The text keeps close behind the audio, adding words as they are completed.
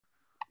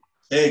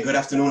Hey, good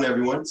afternoon,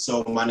 everyone.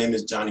 So my name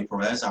is Johnny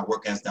Perez. I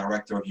work as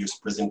Director of Youth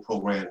Prison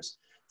Programs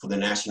for the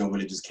National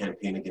Religious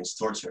Campaign Against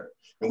Torture.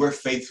 And we're a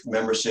faith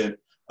membership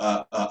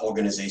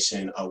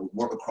organization. We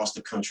work across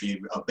the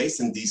country, based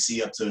in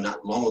DC up to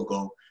not long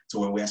ago, to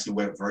where we actually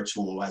went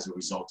virtual as a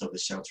result of the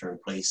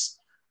shelter-in-place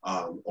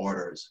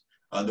orders.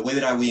 The way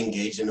that we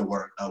engage in the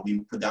work, we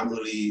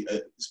predominantly,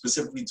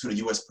 specifically to the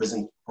U.S.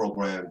 prison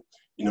program,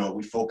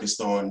 we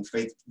focused on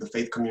the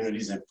faith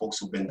communities and folks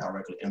who've been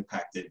directly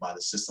impacted by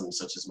the system,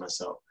 such as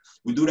myself.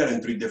 We do that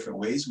in 3 different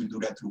ways. We do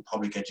that through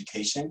public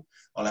education,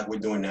 like we're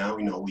doing now.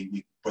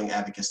 We bring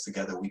advocates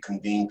together. We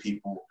convene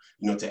people,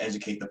 to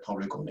educate the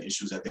public on the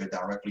issues that they're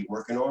directly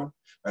working on.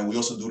 And we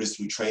also do this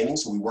through training.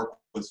 So we work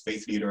with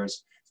faith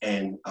leaders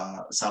and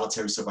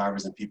solitary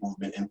survivors and people who've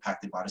been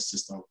impacted by the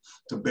system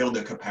to build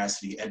their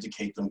capacity,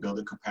 educate them, build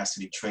their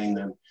capacity, train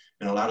them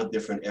in a lot of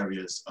different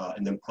areas,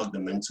 and then plug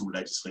them into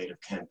legislative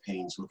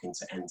campaigns looking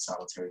to end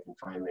solitary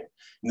confinement.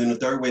 And then the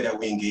third way that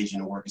we engage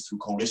in the work is through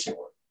coalition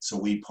work. So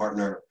we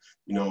partner,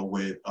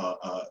 with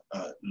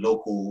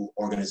local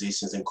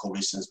organizations and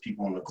coalitions,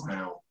 people on the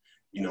ground,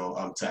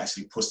 to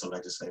actually push the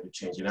legislative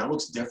change. And that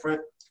looks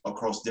different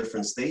across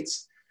different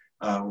states.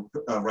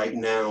 Right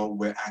now,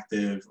 we're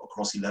active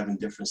across 11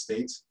 different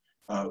states,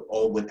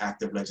 all with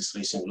active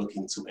legislation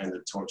looking to end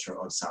the torture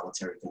of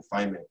solitary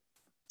confinement.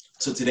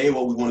 So today,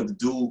 what we wanted to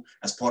do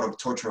as part of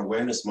Torture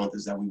Awareness Month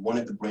is that we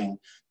wanted to bring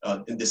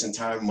in this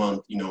entire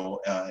month,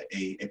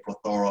 a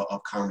plethora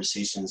of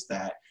conversations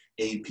that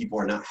people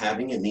are not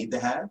having and need to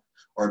have,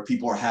 or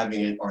people are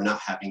having it or not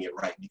having it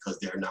right because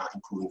they're not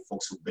including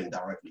folks who've been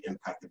directly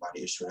impacted by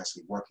the issue and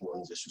actually working on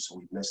these issues. So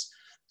we miss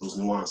those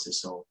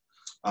nuances. So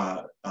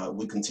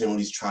we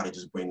continually try to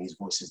just bring these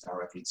voices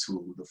directly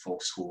to the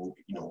folks who,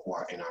 who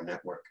are in our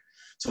network.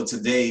 So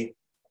today,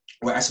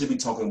 we're actually be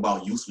talking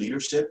about youth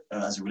leadership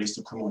as it relates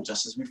to criminal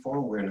justice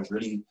reform. We're in a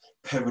really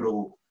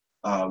pivotal,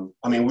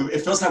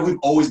 it feels like we've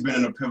always been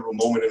in a pivotal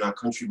moment in our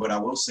country, but I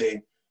will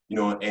say,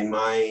 in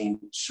my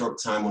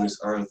short time on this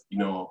earth,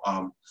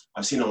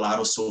 I've seen a lot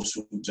of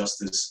social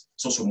justice,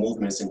 social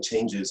movements and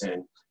changes.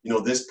 And,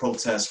 this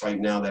protest right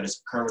now that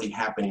is currently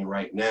happening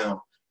right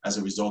now as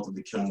a result of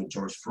the killing of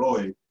George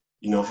Floyd,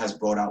 has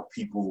brought out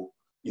people,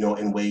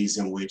 in ways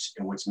in which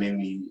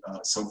maybe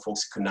some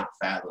folks could not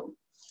fathom,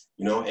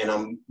 and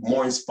I'm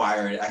more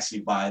inspired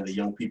actually by the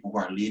young people who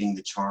are leading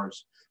the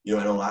charge, in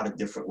a lot of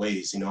different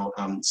ways,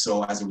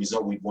 So as a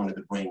result, we wanted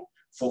to bring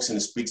folks in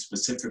to speak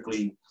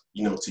specifically,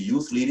 to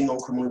youth leading on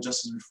criminal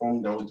justice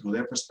reform, not only through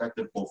their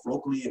perspective, both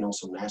locally and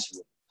also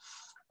nationally.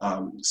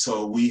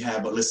 So we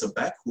have Alyssa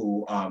Beck,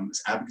 who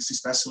is advocacy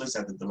specialist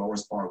at the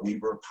Delores Barr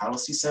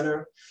Policy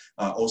Center.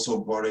 Also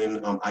brought in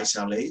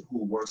Alyssa,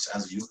 who works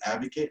as a youth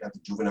advocate at the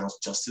Juvenile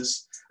for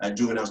Justice, at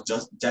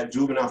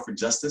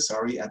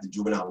the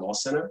Juvenile Law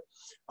Center.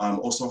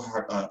 Also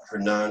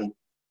Hernan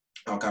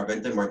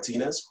Carvente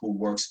Martinez, who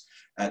works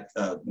at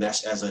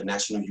as a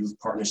National Youth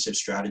Partnership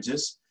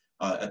Strategist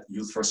at the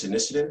Youth First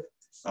Initiative.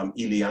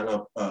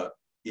 Iliana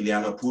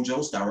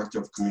Pujols, Director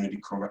of Community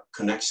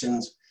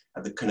Connections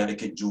at the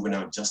Connecticut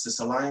Juvenile Justice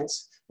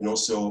Alliance, and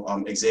also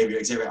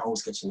Xavier, I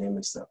always get your name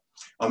mixed up.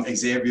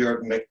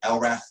 Xavier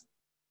McElrath,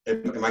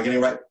 am I getting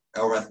it right?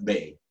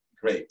 McElrath-bey,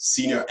 great.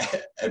 Senior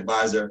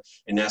Advisor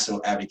and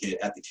National Advocate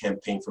at the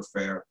Campaign for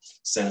Fair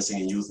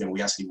Sentencing in Youth, and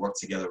we actually worked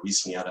together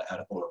recently on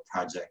a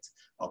project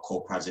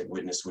called Project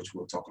Witness, which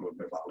we'll talk a little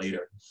bit about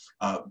later.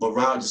 But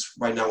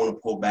right now, I want to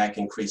pull back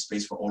and create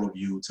space for all of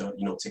you to,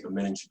 take a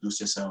minute,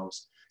 introduce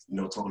yourselves,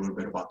 talk a little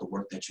bit about the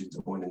work that you're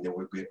doing, and then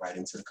we'll get right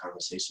into the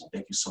conversation.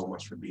 Thank you so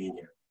much for being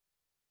here.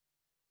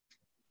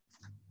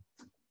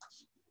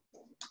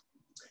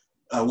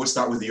 We'll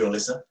start with you,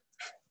 Alyssa.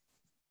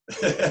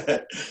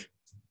 I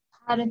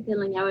had a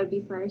feeling I would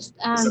be first.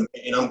 And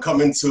I'm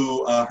coming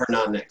to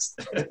Hernan next.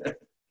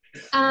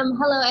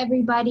 Hello,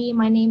 everybody.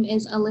 My name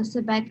is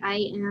Alyssa Beck.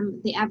 I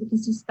am the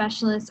advocacy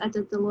specialist at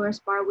the Delores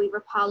Barr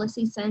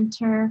Policy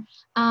Center,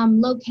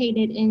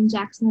 located in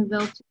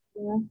Jacksonville,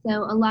 Florida.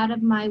 So a lot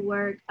of my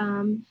work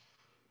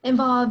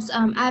involves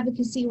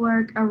advocacy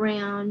work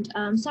around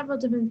several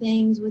different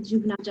things with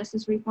juvenile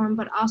justice reform,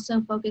 but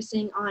also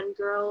focusing on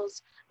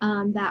girls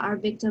that are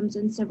victims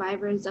and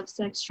survivors of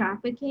sex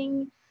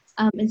trafficking.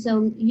 And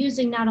so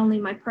using not only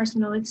my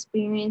personal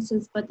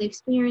experiences, but the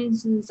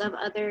experiences of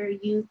other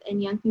youth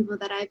and young people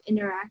that I've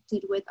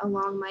interacted with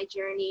along my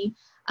journey,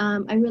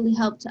 I really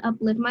hope to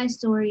uplift my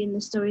story and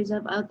the stories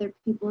of other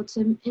people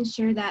to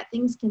ensure that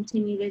things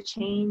continue to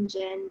change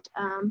and,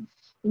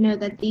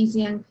 that these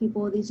young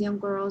people, these young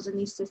girls and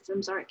these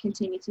systems aren't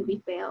continue to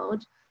be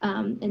failed.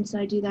 And so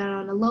I do that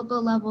on a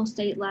local level,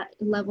 state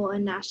level,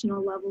 and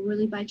national level,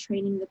 really by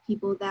training the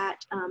people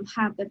that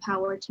have the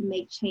power to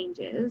make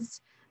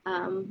changes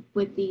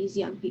with these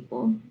young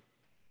people.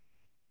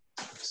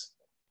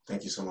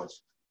 Thank you so much.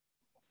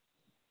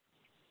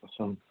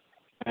 Awesome.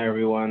 Hi,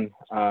 everyone.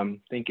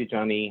 Thank you,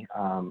 Johnny,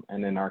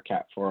 and then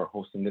RCAP for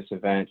hosting this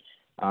event.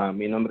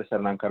 Mi nombre es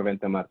Hernan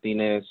Carvente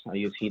Martinez. I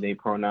use he, they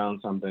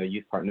pronouns. I'm the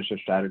Youth Partnership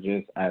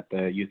Strategist at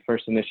the Youth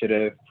First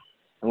Initiative.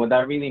 And what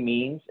that really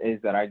means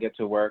is that I get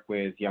to work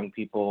with young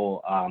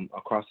people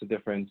across the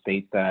different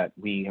states that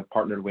we have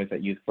partnered with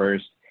at Youth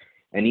First.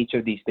 And each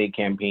of these state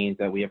campaigns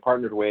that we have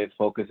partnered with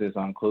focuses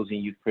on closing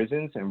youth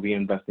prisons and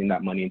reinvesting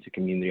that money into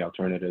community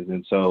alternatives.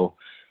 And so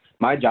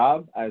my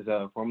job as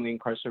a formerly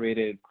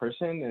incarcerated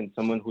person and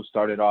someone who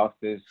started off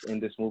in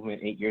this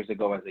movement 8 years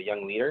ago as a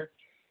young leader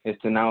is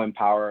to now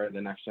empower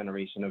the next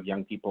generation of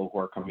young people who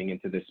are coming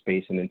into this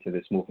space and into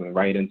this movement,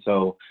 right? And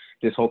so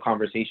this whole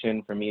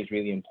conversation for me is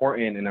really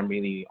important, and I'm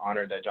really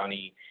honored that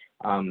Johnny,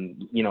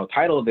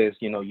 titled this,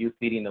 Youth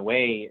Leading the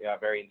Way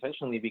very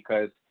intentionally,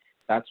 because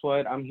that's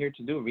what I'm here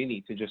to do,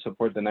 really, to just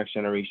support the next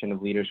generation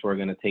of leaders who are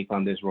going to take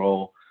on this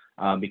role,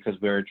 because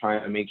we're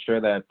trying to make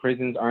sure that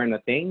prisons aren't a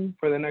thing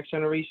for the next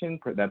generation,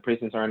 that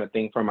prisons aren't a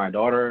thing for my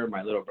daughter,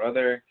 my little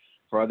brother,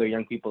 for other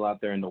young people out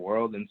there in the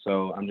world. And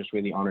so I'm just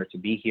really honored to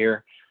be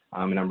here.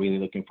 And I'm really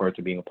looking forward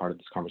to being a part of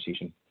this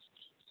conversation.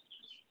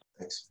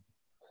 Thanks.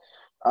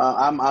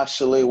 I'm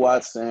Ashley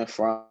Watson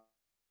from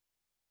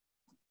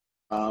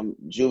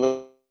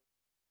Juvenile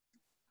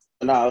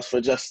for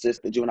Justice,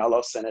 the Juvenile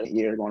Law Center,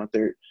 year going on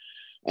third.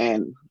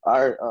 And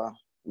I'm a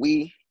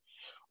youth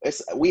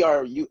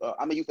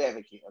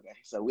advocate. Okay,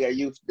 so we are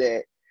youth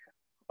that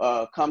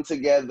come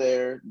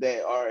together,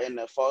 that are in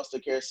the foster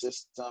care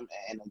system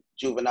and the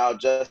juvenile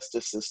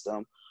justice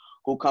system,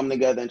 who come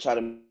together and try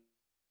to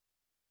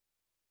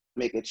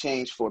make a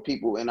change for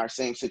people in our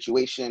same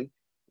situation,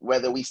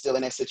 whether we still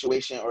in that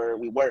situation or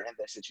we were in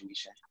that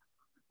situation.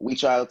 We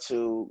try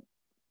to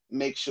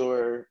make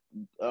sure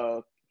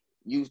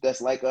youth that's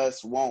like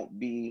us won't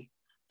be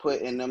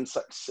put in them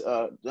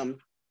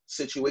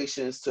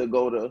situations to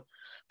go to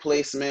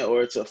placement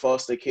or to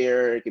foster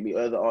care. It could be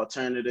other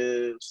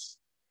alternatives.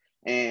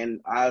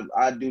 And I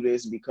do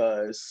this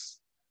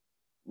because,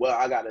 well,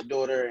 I got a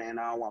daughter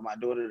and I don't want my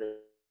daughter to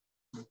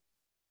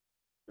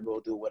go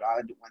through what I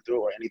went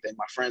through or anything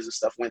my friends and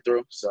stuff went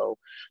through. So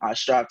I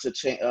strive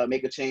to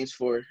make a change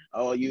for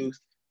all youth,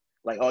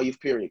 like all youth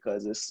period,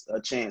 because it's a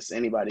chance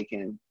anybody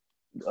can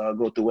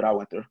go through what I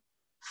went through.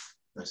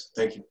 Nice.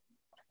 Thank you.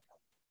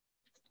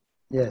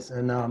 Yes,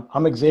 and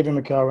I'm Xavier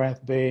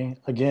McElrath-bey,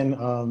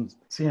 again,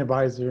 Senior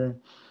Advisor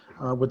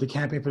with the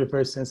Campaign for the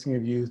Fair Sentencing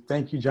of Youth.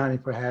 Thank you, Johnny,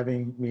 for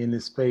having me in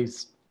this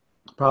space.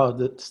 Proud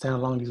to stand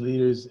along these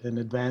leaders and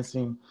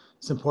advancing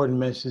this important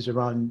message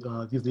around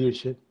youth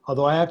leadership.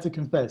 Although I have to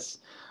confess,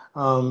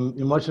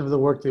 much of the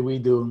work that we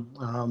do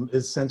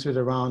is centered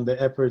around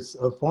the efforts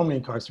of formerly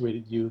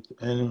incarcerated youth.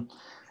 And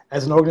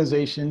as an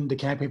organization, the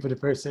Campaign for the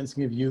Fair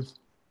Sentencing of Youth,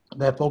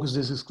 that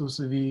focuses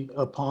exclusively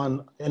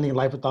upon ending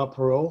life without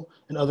parole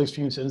and other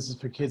extreme sentences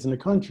for kids in the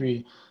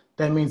country,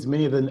 that means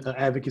many of the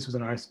advocates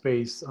within our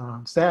space,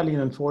 sadly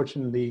and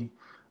unfortunately,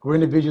 were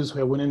individuals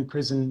who went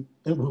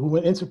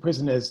into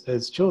prison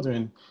as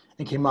children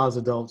and came out as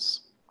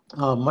adults.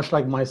 Much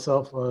like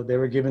myself, they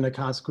were given a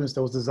consequence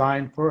that was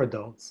designed for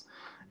adults.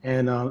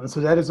 And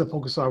so that is a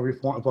focus of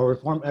our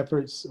reform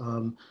efforts.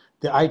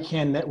 The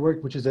ICANN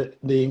network, which is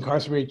the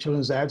Incarcerated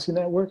Children's Advocacy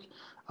Network,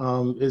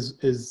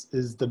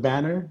 is the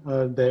banner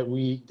that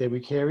we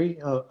carry,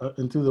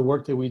 and through the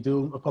work that we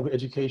do of public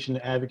education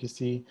and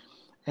advocacy.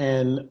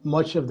 And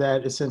much of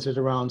that is centered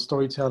around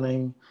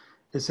storytelling,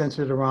 is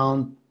centered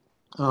around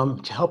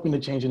helping to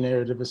change the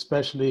narrative,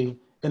 especially,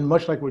 and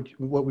much like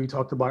what we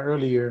talked about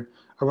earlier,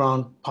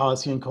 around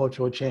policy and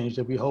cultural change,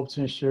 that we hope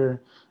to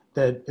ensure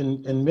that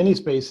in many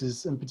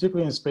spaces, and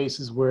particularly in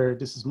spaces where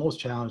this is most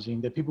challenging,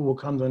 that people will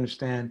come to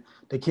understand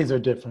that kids are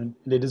different,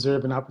 they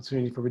deserve an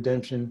opportunity for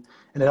redemption,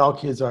 and that all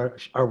kids are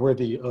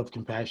worthy of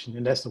compassion.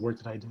 And that's the work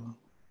that I do.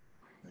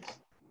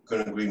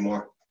 Couldn't agree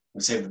more.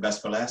 We save the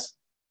best for last.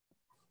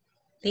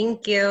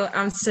 Thank you.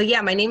 So yeah,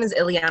 my name is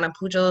Iliana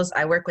Pujols.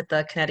 I work with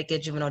the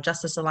Connecticut Juvenile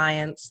Justice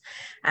Alliance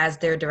as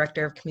their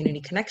Director of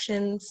Community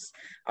Connections.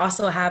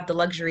 Also have the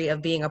luxury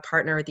of being a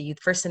partner with the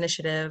Youth First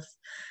Initiative.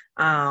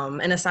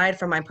 And aside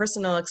from my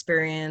personal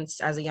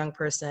experience as a young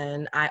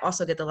person, I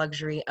also get the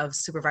luxury of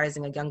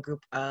supervising a young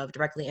group of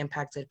directly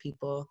impacted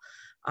people,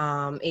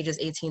 ages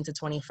 18 to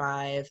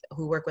 25,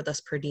 who work with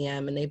us per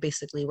diem, and they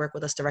basically work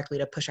with us directly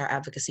to push our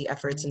advocacy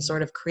efforts and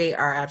sort of create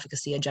our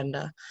advocacy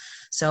agenda.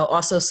 So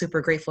also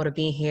super grateful to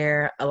be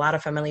here, a lot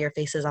of familiar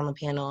faces on the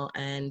panel,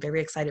 and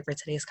very excited for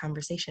today's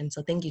conversation.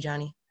 So thank you,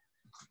 Johnny.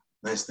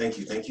 Nice, thank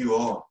you. Thank you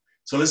all.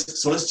 So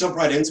let's jump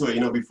right into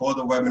it. Before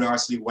the webinar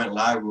actually went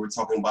live, we were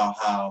talking about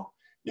how,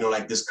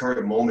 like this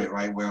current moment,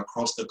 right, where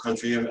across the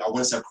country, I want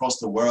to say across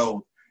the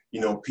world,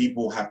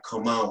 people have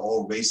come out,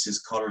 all races,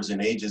 colors,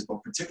 and ages,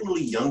 but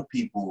particularly young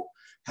people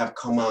have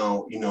come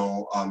out,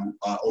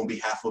 on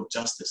behalf of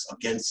justice,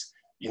 against,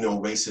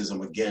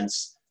 racism,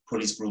 against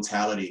police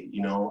brutality,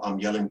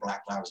 yelling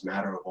Black Lives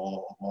Matter of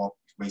all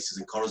races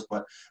and colors.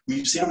 But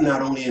we've seen them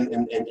not only in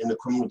the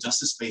criminal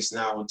justice space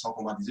now, we're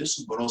talking about these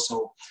issues, but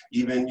also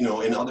even,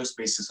 in other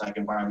spaces like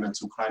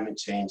environmental, climate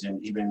change,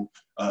 and even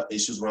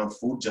issues around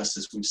food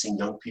justice. We've seen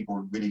young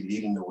people really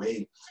leading the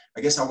way.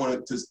 I guess I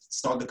wanted to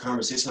start the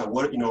conversation on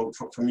what,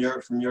 from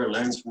your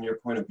lens, from your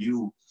point of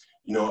view,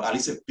 at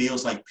least it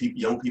feels like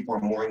young people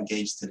are more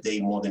engaged today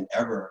more than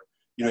ever.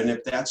 And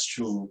if that's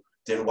true,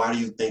 then why do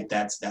you think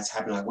that's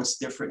happening? Like, what's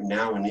different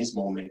now in this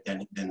moment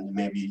than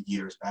maybe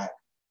years back?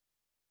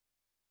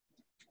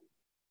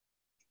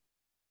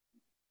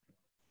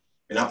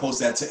 And I'll post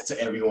that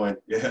to everyone.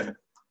 Yeah.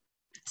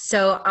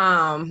 So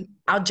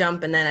I'll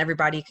jump and then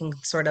everybody can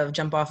sort of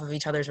jump off of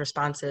each other's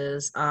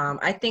responses.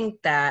 I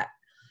think that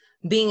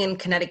being in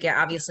Connecticut,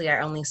 obviously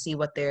I only see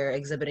what they're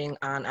exhibiting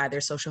on either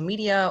social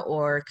media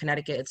or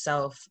Connecticut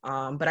itself.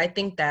 But I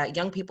think that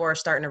young people are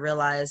starting to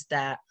realize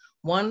that,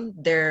 one,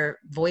 their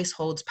voice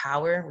holds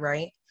power,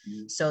 right?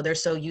 Mm-hmm. So they're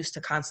so used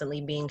to constantly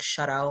being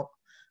shut out.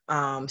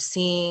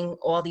 Seeing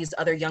all these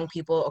other young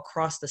people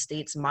across the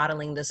states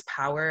modeling this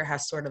power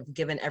has sort of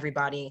given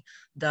everybody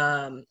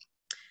the,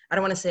 I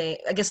don't want to say,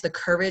 I guess, the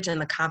courage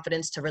and the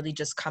confidence to really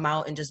just come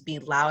out and just be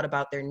loud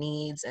about their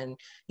needs and,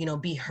 you know,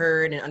 be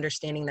heard and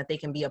understanding that they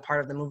can be a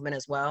part of the movement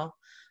as well.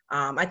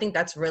 I think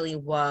that's really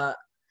what,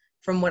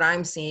 from what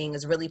I'm seeing,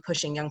 is really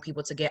pushing young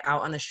people to get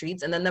out on the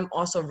streets, and then them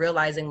also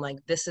realizing, like,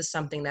 this is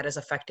something that is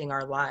affecting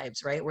our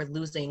lives, right? We're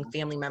losing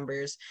family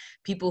members,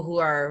 people who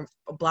are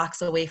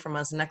blocks away from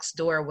us, next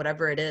door,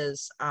 whatever it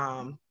is.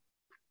 And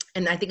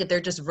I think that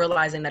they're just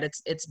realizing that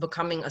it's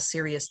becoming a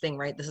serious thing,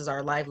 right? This is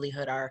our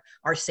livelihood, our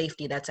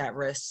safety that's at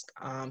risk.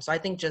 So I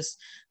think just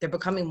they're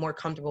becoming more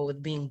comfortable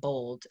with being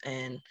bold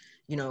and,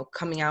 you know,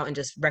 coming out and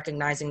just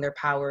recognizing their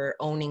power,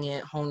 owning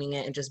it, honing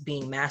it, and just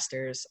being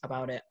masters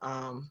about it.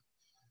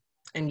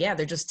 And yeah,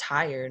 they're just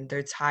tired.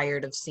 They're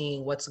tired of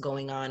seeing what's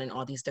going on in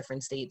all these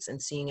different states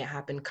and seeing it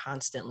happen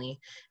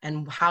constantly,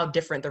 and how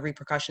different the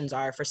repercussions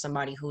are for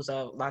somebody who's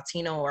a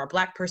Latino or a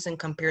Black person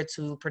compared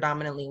to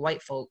predominantly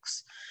white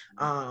folks.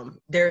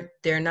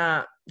 They're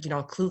not, you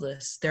know,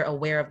 clueless. They're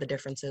aware of the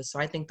differences. So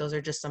I think those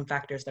are just some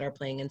factors that are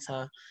playing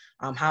into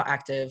how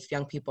active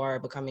young people are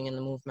becoming in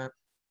the movement.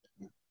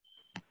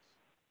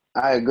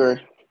 I agree.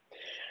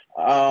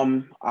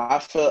 I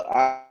feel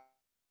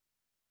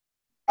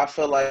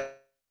like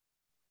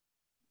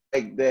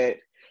that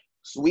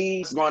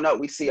we growing up,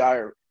 we see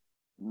our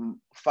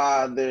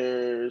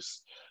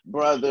fathers,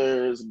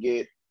 brothers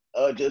get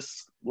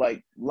just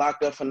like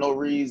locked up for no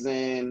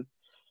reason,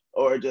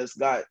 or just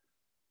got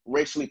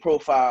racially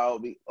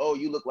profiled. Oh,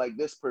 you look like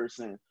this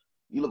person.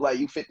 You look like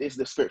you fit this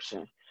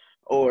description,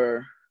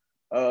 or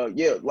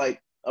yeah,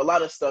 like a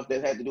lot of stuff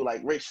that had to do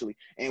like racially,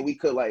 and we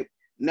could like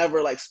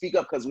never like speak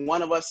up because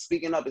one of us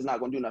speaking up is not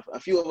going to do nothing.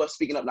 A few of us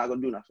speaking up not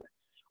going to do nothing.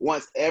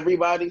 Once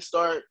everybody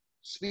start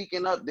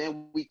speaking up,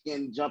 then we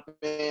can jump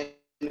in,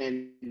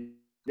 and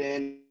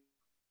then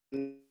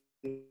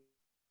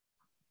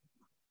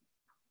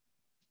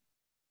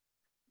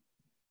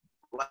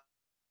like,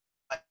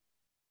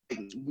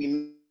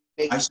 we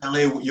make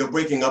Actually, you're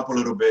breaking up a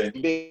little bit.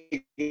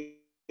 bigger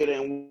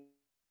than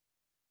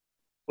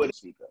what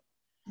speak up.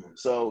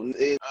 So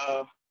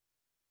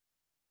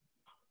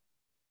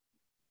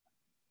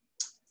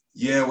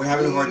yeah, we're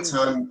having a hard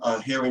time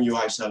hearing you,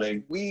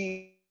 Aishale.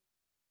 We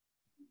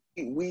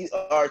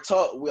are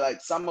taught, we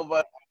like some of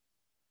us.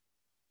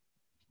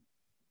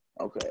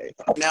 Okay,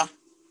 now.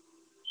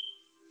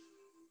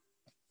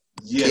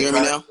 Yeah, can you hear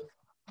me now?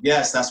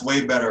 Yes, that's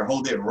way better.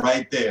 Hold it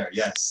right there.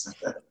 Yes.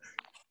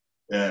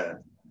 Yeah.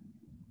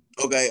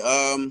 Okay.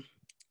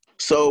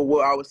 So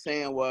what I was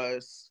saying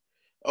was,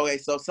 okay,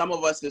 so some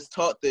of us is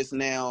taught this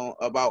now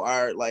about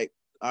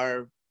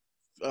our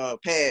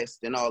past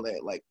and all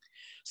that. Like,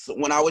 so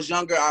when I was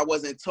younger, I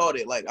wasn't taught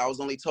it. Like, I was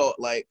only taught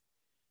like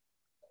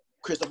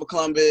Christopher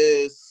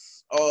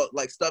Columbus, all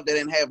like stuff that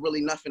didn't have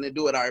really nothing to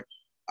do with our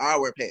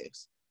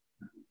past.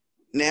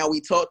 Now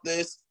we taught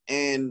this,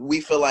 and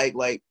we feel like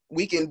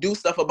we can do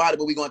stuff about it,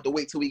 but we're going to have to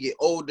wait till we get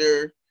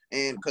older,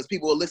 and because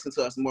people will listen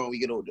to us more when we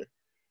get older.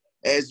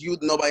 As youth,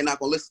 nobody not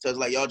going to listen to us.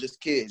 Like, y'all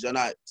just kids. You're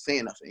not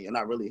saying nothing. You're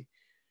not really.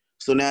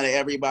 So now that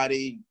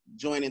everybody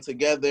joining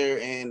together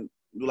and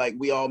like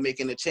we all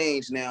making a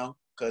change now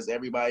because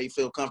everybody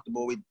feel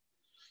comfortable with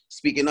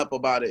speaking up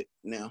about it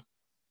now.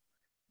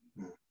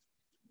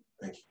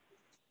 Thank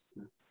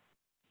you.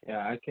 Yeah,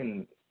 I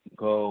can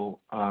go.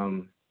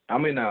 I'm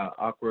in an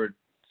awkward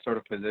sort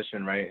of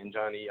position, right? And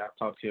Johnny, I've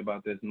talked to you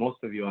about this.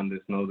 Most of you on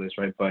this know this,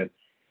 right? But,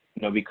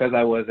 you know, because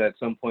I was at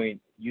some point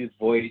youth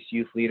voice,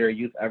 youth leader,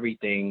 youth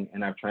everything,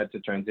 and I've tried to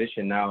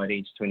transition now at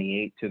age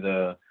 28 to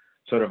the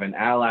sort of an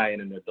ally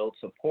and an adult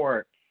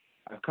support,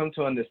 I've come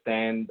to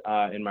understand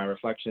in my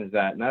reflections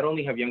that not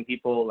only have young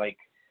people, like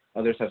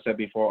others have said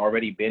before,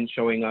 already been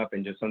showing up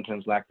and just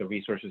sometimes lack the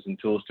resources and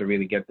tools to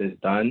really get this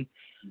done.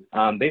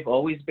 They've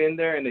always been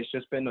there, and it's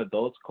just been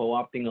adults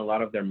co-opting a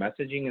lot of their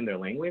messaging and their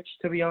language,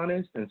 to be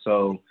honest. And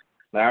so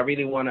like, I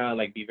really want to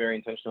like be very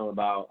intentional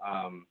about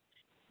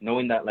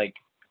knowing that like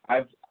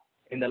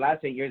in the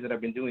last 8 years that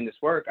I've been doing this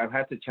work, I've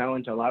had to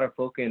challenge a lot of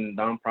folk in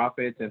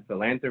nonprofits and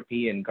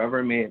philanthropy and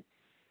government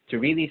to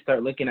really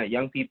start looking at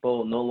young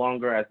people no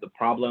longer as the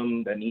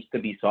problem that needs to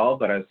be solved,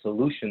 but as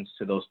solutions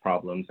to those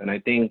problems. And I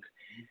think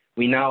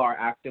we now are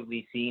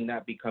actively seeing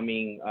that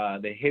becoming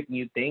the hip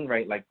new thing,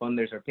 right? Like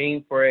funders are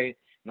paying for it.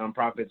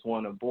 Nonprofits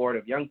want a board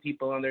of young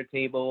people on their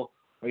table,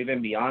 or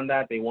even beyond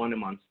that, they want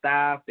them on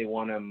staff. They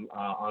want them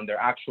on their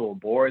actual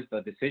boards,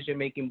 the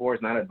decision-making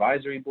boards, not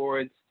advisory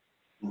boards.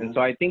 And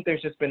so I think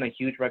there's just been a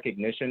huge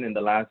recognition in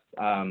the last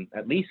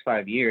at least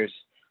 5 years,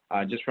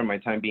 just from my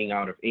time being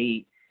out of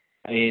 8,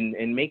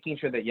 in making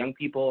sure that young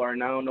people are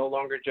now no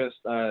longer just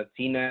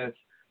seen as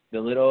the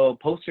little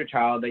poster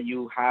child that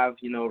you have,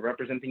 you know,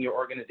 representing your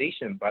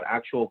organization, but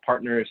actual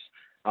partners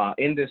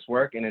in this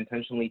work, and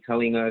intentionally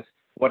telling us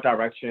what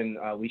direction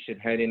we should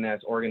head in as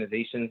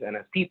organizations and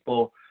as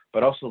people,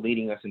 but also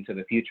leading us into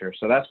the future.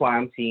 So that's why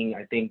I'm seeing,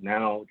 I think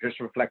now, just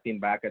reflecting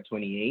back at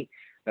 28,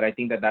 that I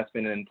think that that's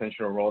been an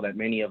intentional role that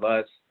many of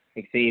us,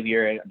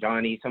 Xavier and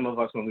Johnny, some of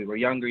us when we were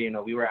younger, you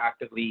know, we were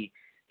actively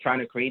trying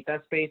to create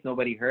that space.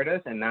 Nobody heard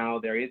us, and now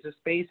there is a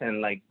space,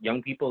 and like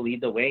young people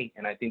lead the way.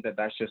 And I think that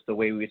that's just the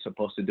way we're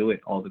supposed to do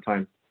it all the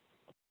time.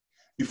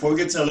 Before we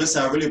get to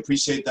Alyssa, I really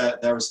appreciate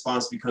that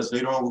response, because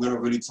later on we're going to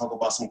really talk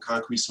about some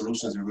concrete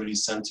solutions and really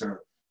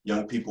center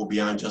young people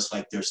beyond just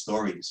like their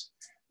stories,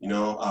 you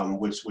know,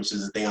 which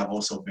is a thing I've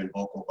also been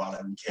vocal about.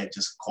 Like, we can't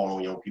just call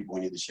on young people.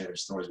 We need to share their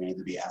stories. We need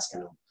to be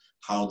asking them,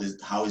 how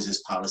is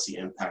this policy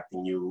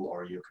impacting you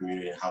or your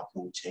community, and how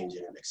can we change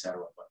it, and et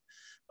cetera.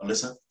 But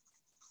Alyssa?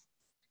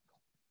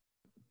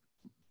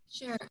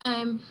 Sure.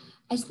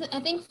 I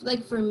think,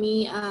 like, for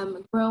me,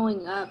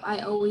 growing up, I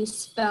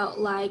always felt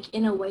like,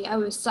 in a way, I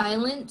was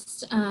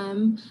silenced.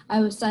 I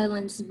was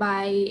silenced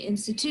by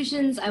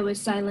institutions. I was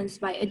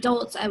silenced by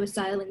adults. I was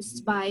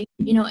silenced by,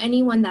 you know,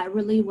 anyone that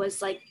really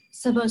was, like,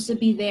 supposed to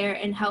be there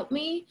and help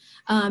me,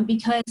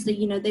 because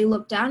you know, they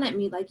look down at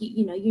me like,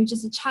 you know, you're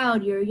just a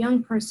child, you're a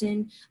young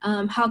person,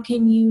 how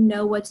can you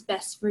know what's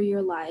best for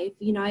your life?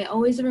 You know, I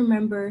always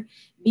remember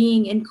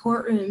being in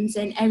courtrooms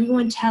and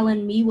everyone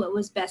telling me what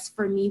was best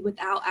for me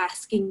without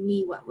asking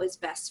me what was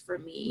best for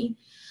me.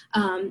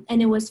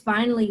 And it was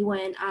finally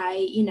when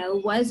I, you know,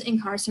 was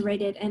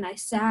incarcerated, and I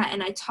sat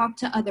and I talked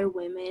to other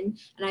women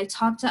and I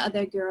talked to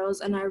other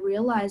girls, and I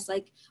realized,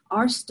 like,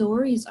 our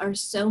stories are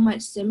so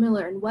much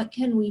similar, and what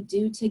can we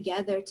do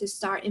together to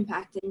start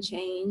impacting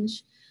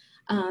change?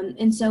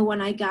 And so when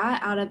I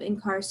got out of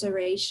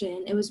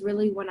incarceration, it was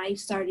really when I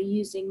started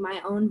using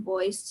my own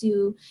voice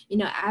to, you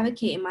know,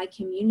 advocate in my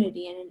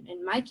community. And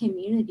in my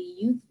community,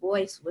 youth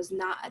voice was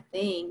not a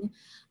thing.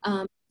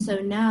 So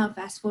now,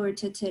 fast forward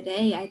to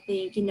today, I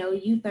think, you know,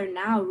 youth are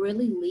now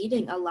really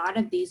leading a lot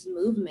of these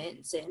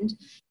movements. And,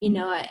 you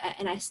know,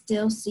 I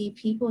still see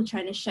people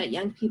trying to shut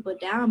young people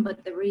down.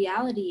 But the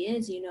reality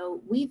is, you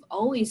know, we've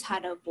always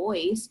had a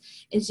voice.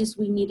 It's just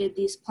we needed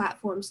these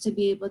platforms to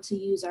be able to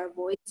use our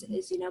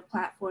voices, you know,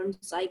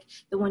 platforms like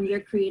the one you're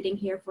creating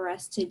here for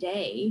us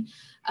today.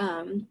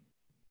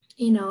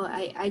 You know,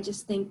 I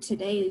just think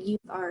today the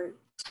youth are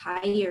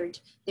tired.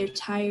 They're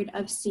tired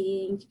of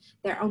seeing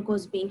their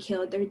uncles being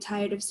killed. They're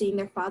tired of seeing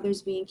their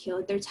fathers being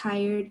killed. They're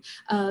tired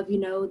of, you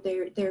know,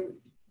 their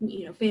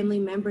you know, family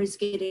members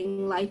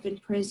getting life in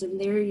prison.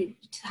 They're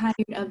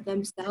tired of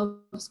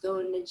themselves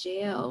going to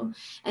jail.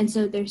 And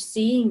so they're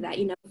seeing that,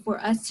 you know, for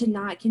us to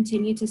not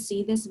continue to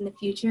see this in the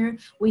future,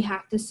 we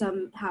have to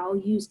somehow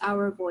use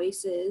our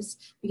voices,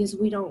 because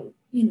we don't,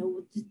 you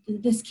know,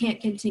 this can't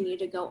continue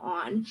to go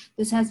on.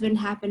 This has been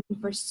happening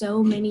for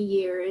so many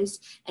years.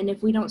 And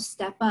if we don't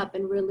step up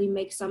and really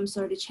make some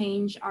sort of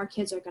change, our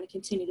kids are going to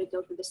continue to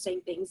go through the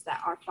same things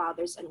that our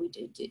fathers and we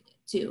do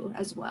too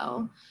as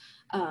well.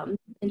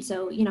 And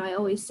so, you know, I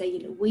always say,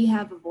 you know, we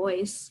have a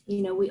voice,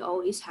 you know, we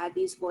always had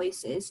these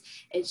voices.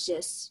 It's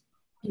just,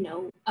 you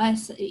know,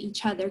 us,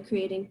 each other,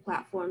 creating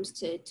platforms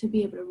to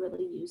be able to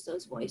really use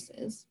those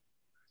voices.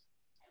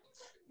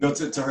 You know,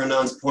 to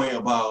Hernan's point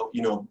about,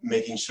 you know,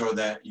 making sure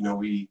that, you know,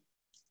 we're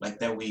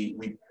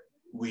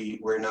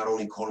not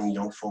only calling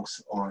young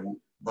folks on,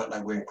 but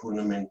like we're including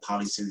them in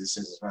policy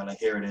decisions, right? Like,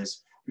 here it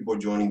is, people are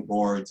joining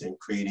boards and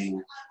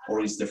creating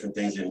all these different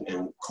things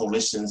and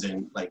coalitions,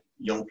 and like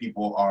young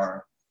people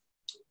are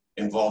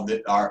involved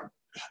in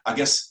I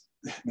guess,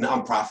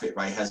 nonprofit,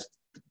 right, has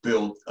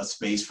built a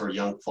space for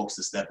young folks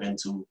to step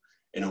into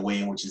in a way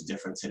in which is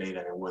different today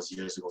than it was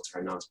years ago, to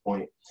Hernan's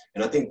point.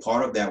 And I think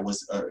part of that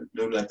was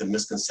really like the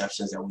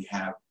misconceptions that we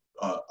have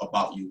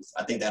about youth.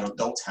 I think that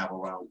adults have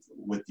around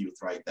with youth,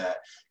 right? That,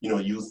 you know,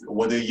 youth,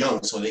 well, they're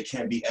young, so they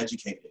can't be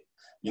educated.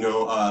 You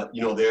know,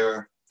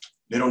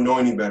 they don't know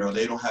any better, or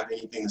they don't have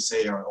anything to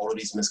say, or all of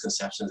these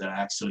misconceptions that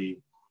actually,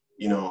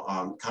 you know,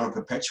 kind of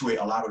perpetuate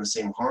a lot of the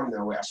same harm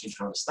that we're actually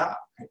trying to stop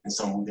in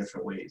some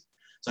different ways.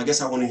 So I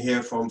guess I want to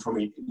hear from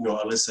you know,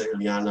 Alyssa,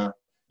 Iliana,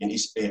 and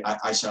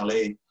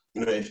Aisha,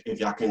 you know, if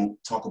y'all can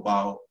talk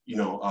about, you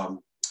know,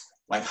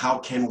 like, how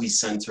can we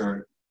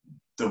center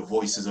the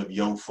voices of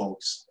young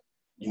folks,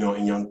 you know,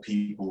 and young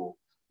people,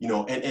 you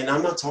know, and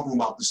I'm not talking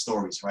about the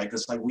stories, right?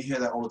 Because, like, we hear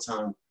that all the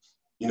time.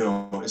 You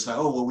know, it's like,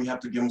 oh, well, we have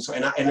to give them so,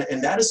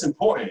 and that is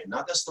important.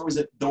 Not that stories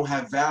that don't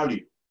have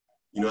value.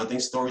 You know, I think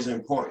stories are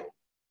important.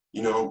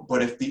 You know,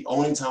 but if the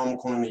only time I'm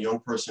calling a young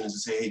person is to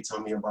say, hey,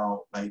 tell me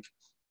about, like,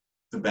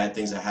 the bad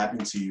things that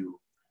happened to you,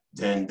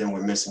 then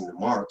we're missing the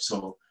mark.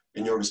 So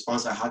in your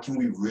response, like, how can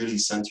we really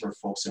center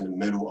folks in the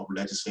middle of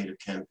legislative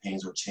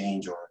campaigns or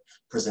change or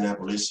prison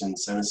abolition,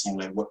 sentencing,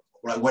 like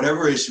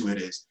whatever issue it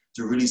is,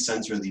 to really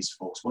center these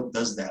folks? What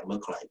does that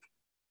look like?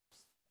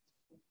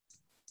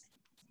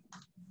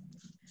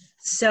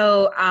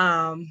 So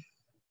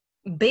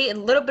a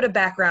little bit of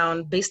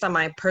background based on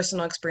my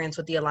personal experience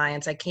with the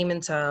Alliance. I came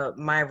into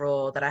my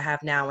role that I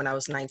have now when I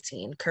was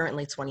 19,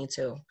 currently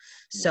 22.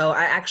 So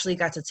I actually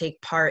got to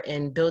take part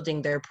in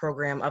building their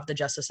program of the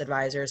Justice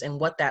Advisors and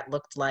what that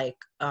looked like,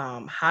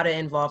 how to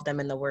involve them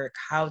in the work,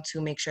 how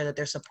to make sure that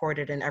they're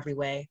supported in every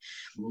way.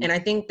 And I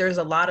think there's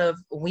a lot of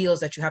wheels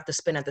that you have to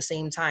spin at the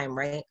same time,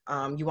 right?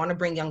 You want to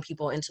bring young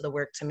people into the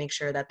work to make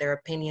sure that their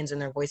opinions and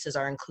their voices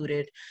are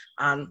included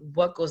on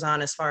what goes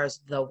on as far as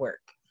the work.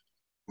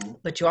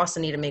 But you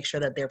also need to make sure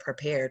that they're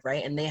prepared,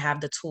 right? And they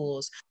have the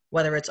tools,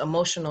 whether it's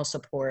emotional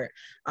support,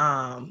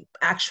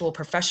 actual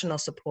professional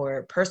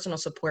support, personal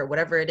support,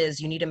 whatever it is,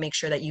 you need to make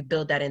sure that you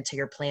build that into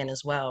your plan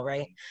as well,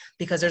 right?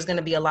 Because there's going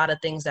to be a lot of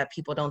things that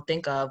people don't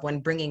think of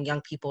when bringing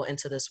young people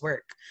into this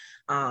work.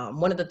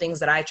 One of the things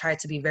that I tried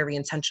to be very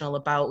intentional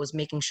about was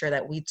making sure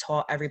that we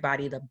taught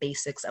everybody the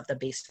basics of the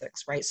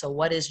basics, right? So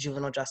what is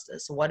juvenile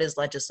justice? What is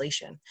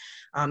legislation?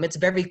 It's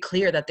very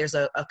clear that there's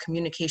a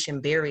communication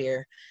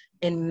barrier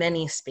in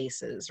many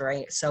spaces,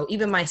 right? So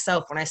even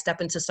myself, when I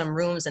step into some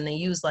rooms and they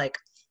use like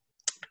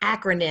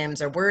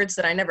acronyms or words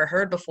that I never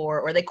heard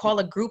before, or they call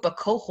a group a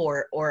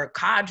cohort or a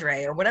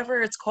cadre or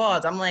whatever it's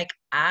called, I'm like,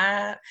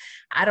 I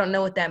don't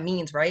know what that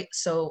means, right?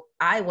 So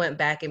I went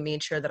back and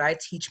made sure that I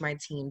teach my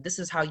team, this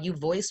is how you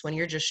voice when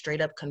you're just straight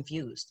up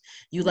confused.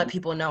 You let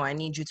people know, I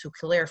need you to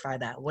clarify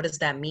that. What does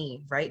that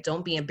mean, right?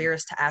 Don't be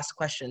embarrassed to ask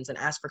questions and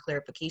ask for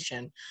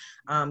clarification,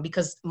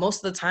 because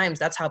most of the times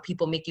that's how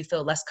people make you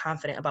feel less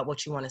confident about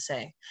what you want to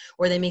say,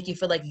 or they make you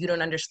feel like you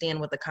don't understand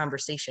what the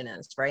conversation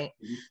is, right?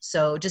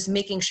 So just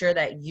making sure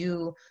that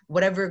you,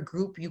 whatever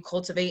group you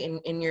cultivate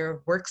in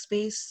your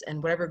workspace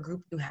and whatever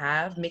group you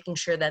have, making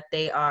sure that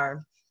they are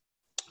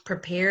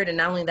prepared, and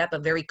not only that,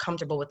 but very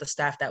comfortable with the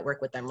staff that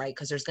work with them, right?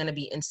 Because there's going to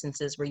be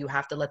instances where you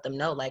have to let them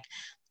know, like,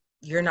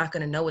 you're not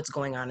going to know what's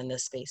going on in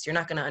this space. You're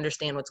not going to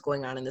understand what's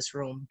going on in this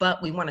room, but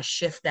we want to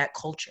shift that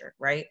culture,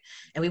 right?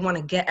 And we want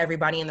to get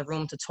everybody in the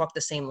room to talk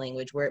the same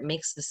language where it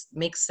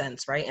makes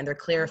sense, right? And they're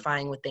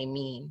clarifying what they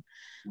mean.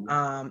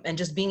 And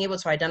just being able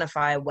to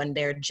identify when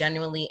they're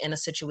genuinely in a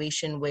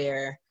situation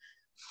where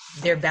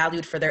they're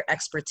valued for their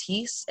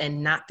expertise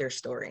and not their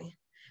story.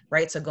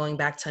 Right? So going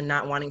back to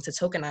not wanting to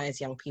tokenize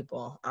young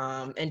people,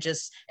 and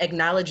just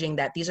acknowledging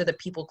that these are the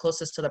people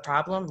closest to the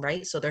problem,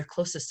 right? So they're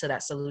closest to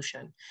that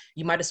solution.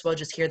 You might as well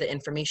just hear the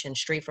information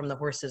straight from the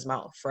horse's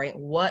mouth, right?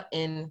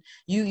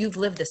 You've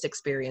lived this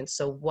experience.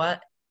 So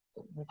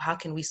how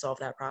can we solve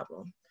that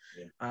problem?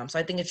 Yeah. So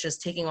I think it's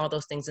just taking all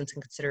those things into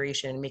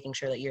consideration, making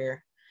sure that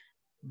you're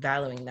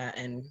valuing that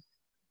and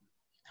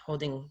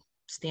holding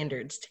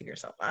standards to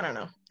yourself. I don't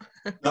know.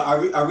 No,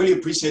 I really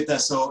appreciate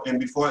that. So, and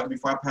before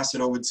I pass it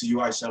over to you,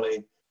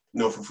 Aisha,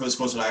 for full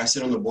disclosure, I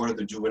sit on the board of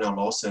the Juvenile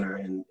Law Center,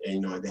 and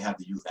they have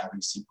the youth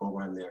advocacy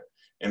program there,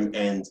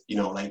 and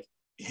like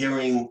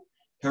hearing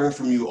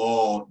from you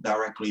all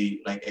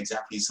directly, like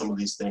exactly some of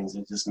these things,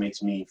 it just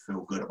makes me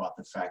feel good about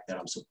the fact that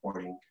I'm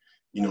supporting,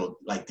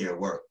 like their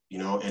work,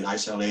 and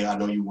Aisha, I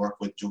know you work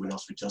with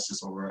Juveniles for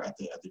Justice over at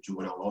the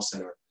Juvenile Law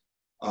Center.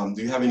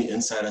 Do you have any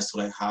insight as to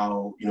like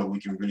how we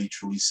can really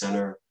truly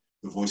center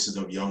the voices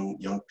of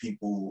young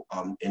people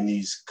in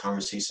these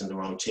conversations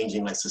around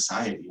changing like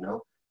society?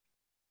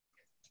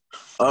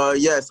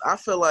 Yes, I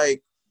feel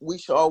like we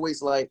should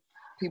always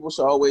people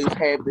should always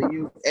have the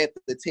youth at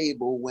the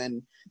table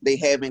when they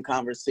having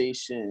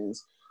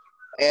conversations.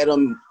 Add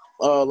them,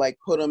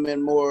 put them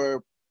in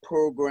more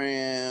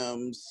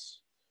programs,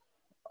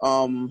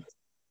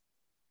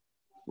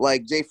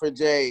 like J for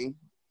J.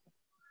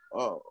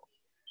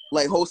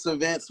 Like host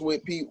events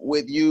with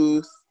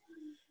youth,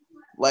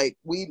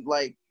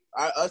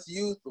 us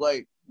youth,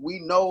 we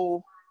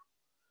know,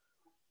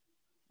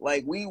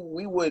 we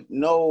would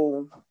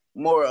know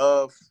more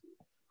of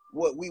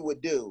what we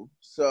would do.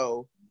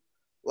 So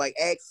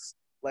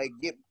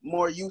get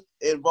more youth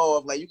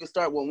involved. Like you can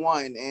start with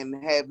one and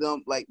have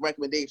them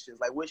recommendations.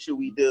 Like what should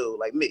we do?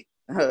 Like me,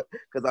 because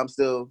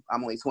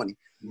I'm only 20.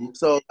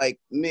 So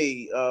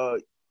me,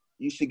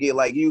 you should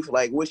get youth,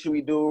 what should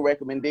we do,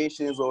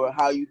 recommendations, or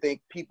how you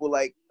think people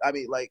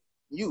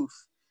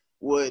youth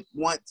would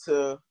want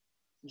to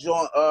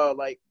join,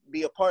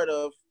 be a part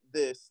of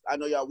this. I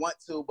know y'all want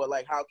to, but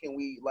how can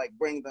we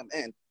bring them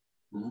in?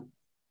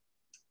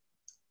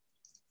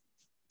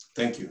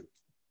 Thank you.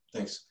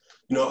 Thanks.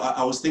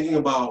 I was thinking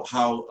about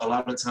how a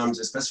lot of times,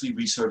 especially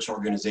research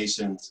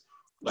organizations,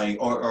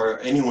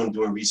 or anyone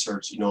doing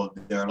research,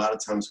 there are a lot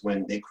of times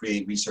when they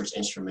create research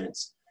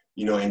instruments,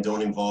 and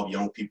don't involve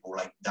young people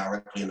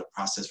directly in the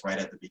process right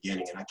at the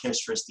beginning. And I can't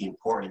stress the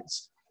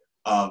importance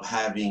of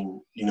having,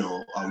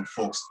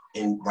 folks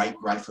in right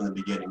from the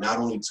beginning, not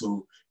only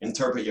to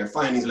interpret your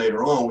findings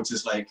later on, which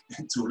is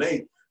too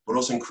late, but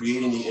also in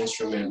creating the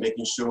instrument,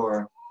 making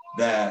sure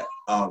that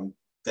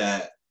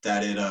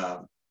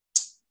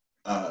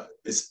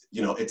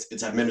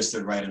it's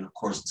administered right, and of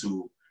course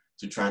to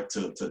try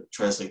to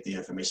translate the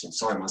information.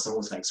 Sorry, my son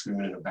was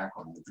screaming in the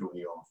background and threw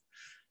me off.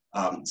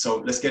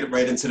 So let's get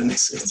right into the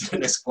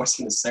next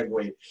portion, the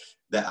segue,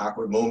 that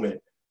awkward moment.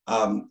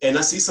 And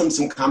I see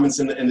some comments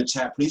in the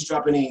chat. Please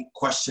drop any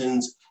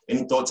questions,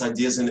 any thoughts,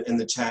 ideas in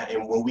the chat.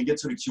 And when we get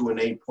to the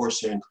Q&A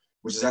portion,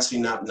 which is actually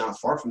not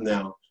far from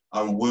now,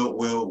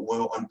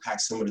 we'll unpack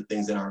some of the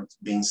things that are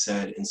being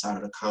said inside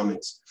of the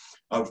comments.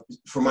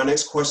 For my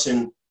next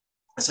question,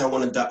 I said I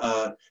want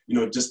to,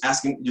 just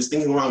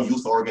thinking around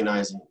youth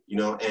organizing,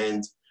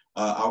 and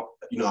I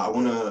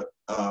want to,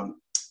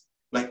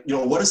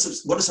 what are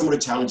some of the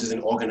challenges in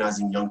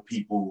organizing young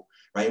people,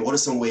 right? And what are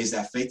some ways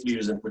that faith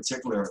leaders in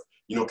particular,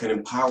 can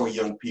empower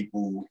young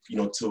people,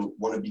 to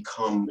want to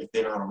become, if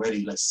they're not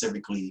already, like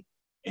civically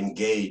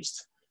engaged.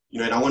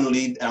 And I want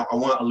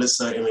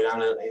Alyssa and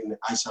Iliana and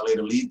Aisha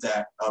to lead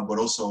that, but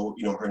also,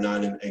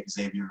 Hernan and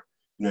Xavier,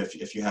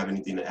 if you have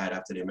anything to add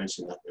after they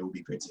mention that, it would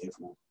be great to hear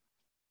from you.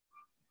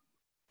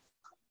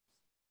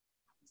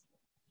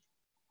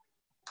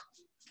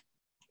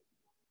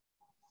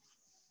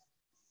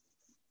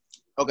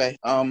 Okay.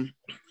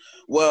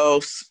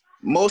 Well,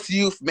 most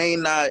youth may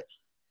not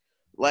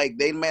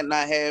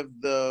have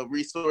the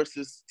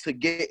resources to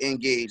get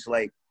engaged.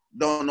 Like,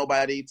 don't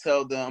nobody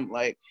tell them,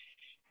 like,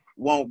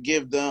 won't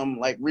give them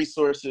like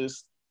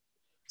resources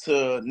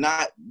to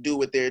not do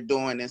what they're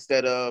doing,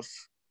 instead of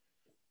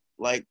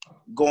like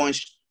going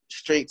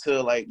straight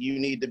to like, you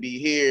need to be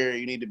here,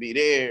 you need to be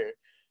there.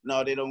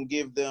 No, they don't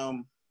give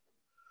them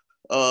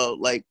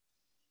like,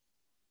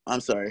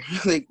 I'm sorry,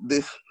 like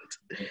this.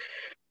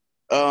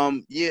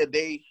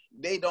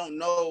 They don't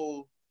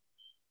know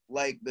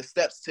like the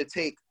steps to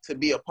take to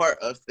be a part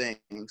of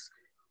things.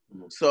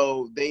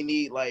 So they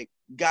need like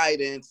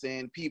guidance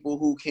and people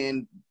who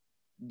can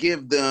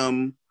give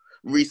them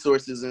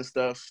resources and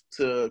stuff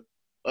to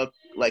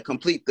like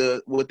complete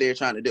what they're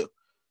trying to do,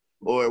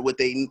 or what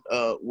they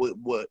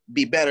would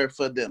be better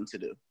for them to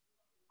do.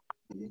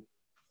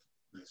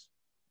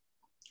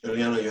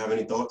 Iliana, you have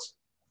any thoughts?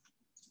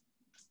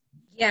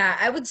 Yeah,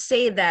 I would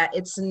say that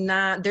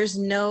there's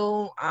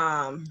no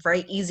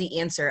very easy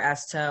answer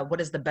as to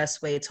what is the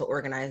best way to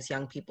organize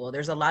young people.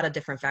 There's a lot of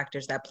different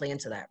factors that play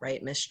into that,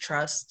 right?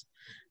 Mistrust,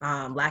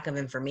 lack of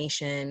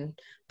information,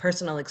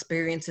 personal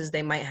experiences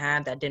they might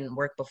have that didn't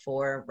work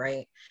before,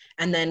 right?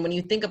 And then when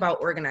you think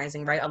about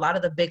organizing, right, a lot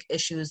of the big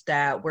issues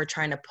that we're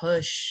trying to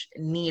push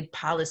need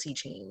policy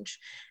change.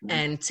 Mm-hmm.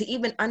 And to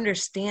even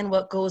understand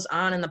what goes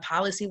on in the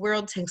policy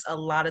world takes a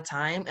lot of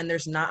time, and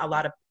there's not a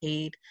lot of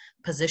paid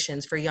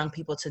positions for young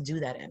people to do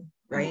that in,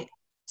 right?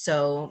 Mm-hmm.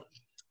 So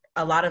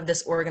a lot of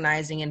this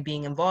organizing and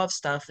being involved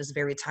stuff is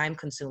very time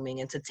consuming,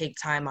 and to take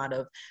time out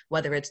of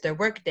whether it's their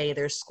work day,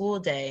 their school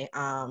day,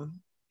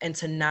 and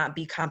to not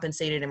be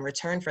compensated in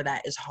return for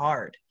that is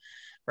hard,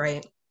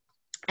 right?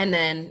 And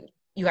then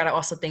you got to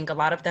also think a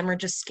lot of them are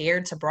just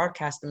scared to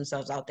broadcast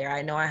themselves out there.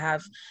 I know I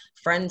have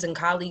friends and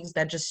colleagues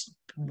that just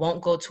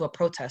won't go to a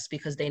protest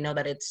because they know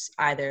that it's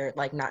either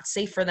like not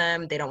safe for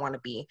them, they don't want to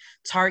be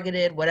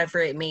targeted, whatever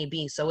it may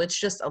be. So it's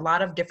just a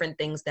lot of different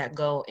things that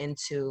go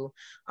into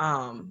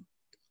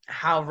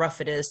how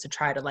rough it is to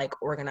try to like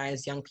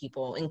organize young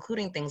people,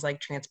 including things like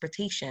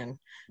transportation,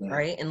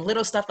 right? And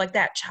little stuff like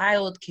that,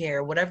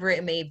 childcare, whatever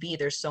it may be.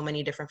 There's so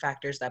many different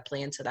factors that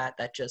play into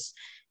that just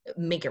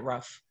make it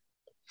rough.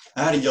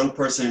 I had a young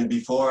person,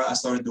 before I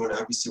started doing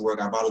advocacy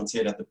work, I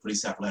volunteered at the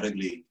Police Athletic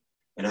League.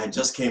 And I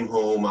just came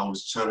home, I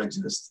was trying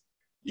to just,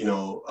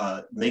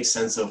 make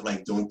sense of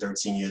like doing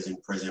 13 years in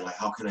prison. Like,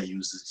 how can I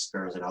use this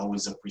experience? And I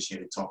always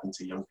appreciated talking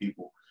to young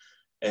people.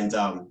 And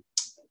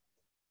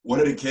one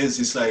of the kids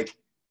is like,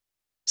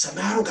 said,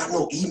 man, I don't got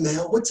no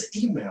email. What's an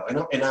email?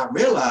 And I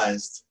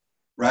realized,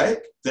 right,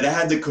 that I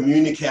had to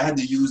communicate, I had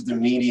to use the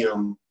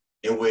medium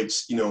in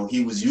which,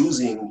 he was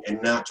using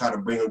and not try to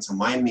bring them to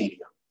my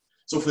medium.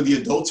 So for the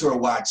adults who are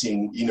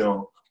watching,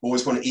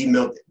 always want to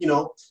email,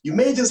 you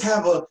might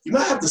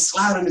have to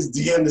slide on this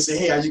DM to say,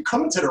 hey, are you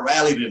coming to the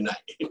rally tonight?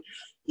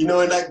 And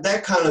like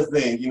that kind of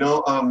thing,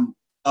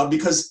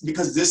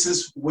 because this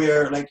is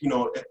where, like,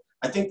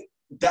 I think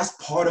that's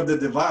part of the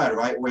divide,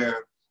 right?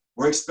 Where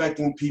we're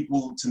expecting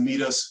people to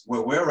meet us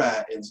where we're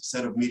at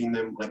instead of meeting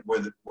them like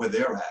where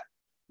they're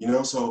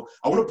at. So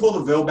I want to pull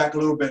the veil back a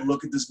little bit and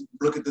look at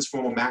this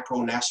from a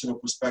macro national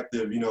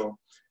perspective,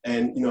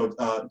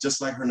 and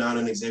just like Hernan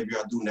and Xavier,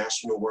 I do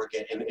national work,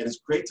 and it's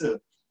great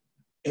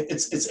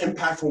it's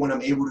impactful when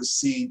I'm able to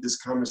see this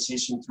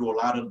conversation through a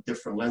lot of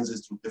different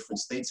lenses, through different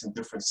states and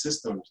different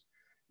systems.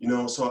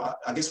 So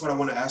I guess what I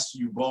want to ask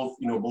you both,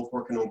 both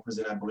working on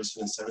prison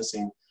abolition and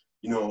sentencing,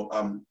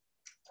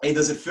 hey,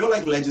 does it feel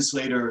like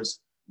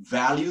legislators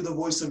value the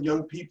voice of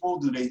young people?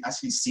 Do they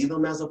actually see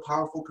them as a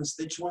powerful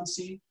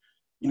constituency?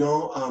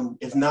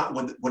 If not,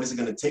 what is it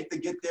going to take to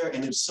get there?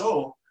 And if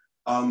so,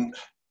 I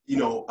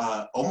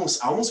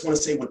almost want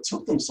to say what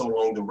took them so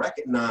long to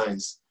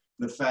recognize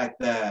the fact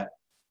that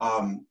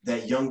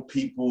that young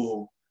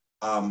people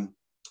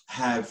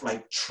have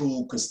like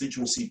true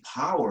constituency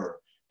power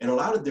in a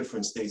lot of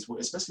different states,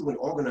 especially when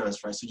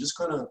organized, right? So just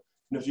kind of,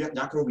 if you're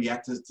not going to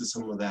react to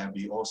some of that, it'd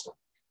be awesome.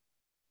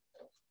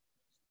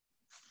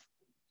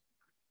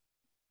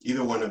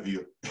 Either one of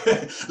you.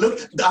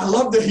 Look, I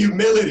love the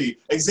humility.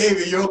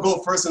 Xavier, you'll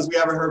go first since we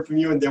haven't heard from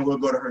you, and then we'll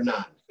go to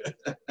Hernan.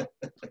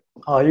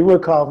 Oh, you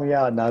would call me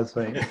out, not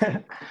saying.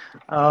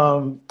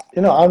 I'm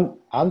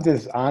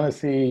just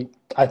honestly,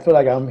 I feel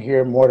like I'm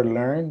here more to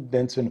learn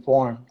than to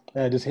inform.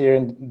 And just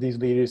hearing these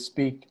leaders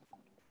speak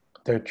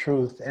their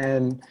truth.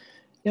 And,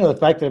 the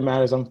fact that it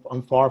matters,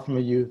 I'm far from a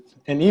youth.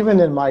 And even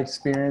in my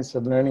experience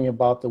of learning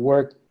about the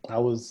work, I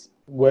was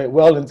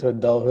well into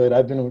adulthood.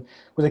 I've been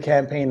with the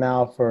campaign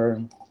now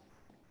for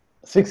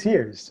 6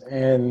 years.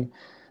 And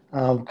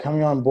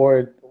coming on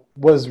board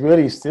was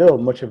really still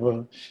much of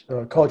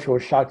a cultural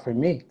shock for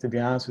me, to be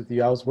honest with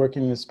you. I was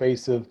working in the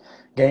space of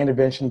gang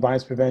intervention,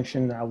 violence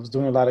prevention. I was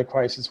doing a lot of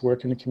crisis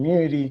work in the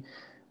community.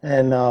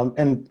 And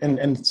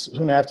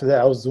soon after that,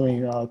 I was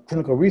doing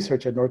clinical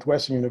research at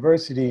Northwestern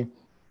University.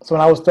 So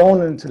when I was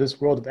thrown into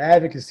this world of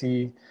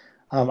advocacy,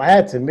 I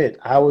had to admit,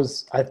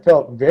 I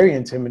felt very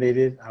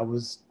intimidated. There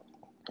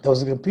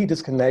was a complete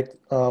disconnect.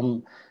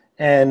 And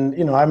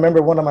I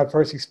remember one of my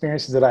first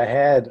experiences that I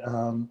had,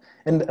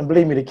 and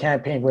believe me, the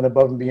campaign went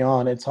above and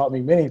beyond and taught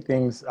me many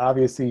things,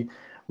 obviously.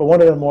 But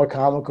one of the more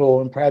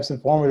comical and perhaps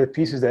informative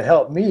pieces that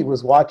helped me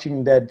was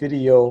watching that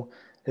video.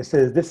 It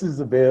says, "This is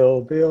the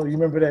bill." Bill, you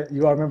remember that?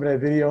 You all remember that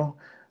video?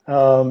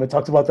 It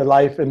talked about the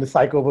life and the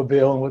cycle of a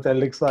bill and what that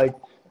looks like.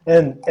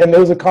 And there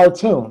was a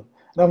cartoon.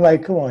 And I'm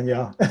like, come on,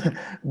 y'all.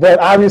 But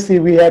obviously,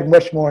 we had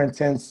much more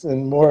intense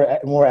and more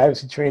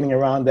advocacy training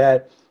around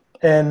that.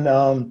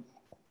 And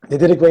they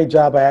did a great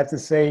job, I have to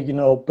say,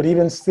 but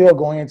even still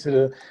going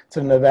into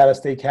the Nevada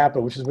State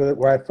Capitol, which is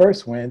where I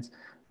first went,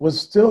 was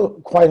still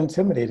quite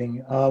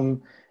intimidating.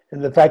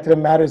 And the fact of the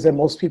matter is that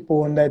most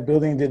people in that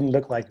building didn't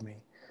look like me.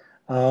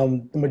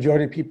 The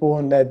majority of people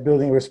in that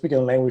building were speaking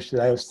a language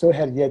that I still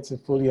had yet to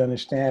fully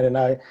understand.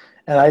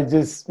 And I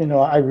just,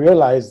 I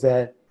realized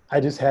that I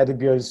just had to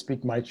be able to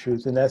speak my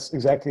truth. And that's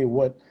exactly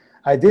what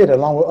I did,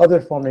 along with other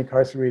formerly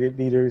incarcerated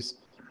leaders.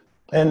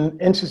 And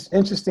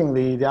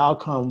interestingly, the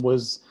outcome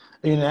was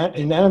a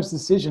unanimous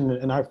decision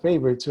in our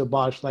favor to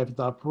abolish life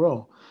without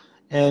parole.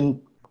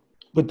 And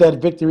with that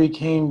victory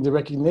came the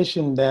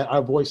recognition that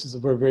our voices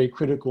were very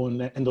critical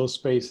in those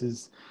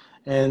spaces.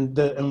 And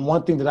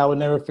one thing that I would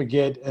never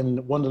forget,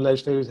 and one of the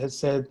legislators had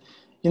said,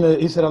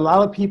 he said a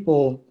lot of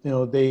people,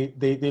 they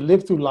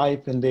live through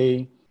life and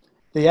they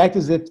act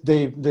as if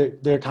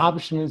their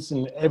accomplishments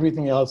and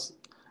everything else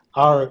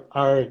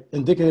are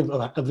indicative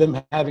of them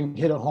having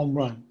hit a home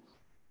run.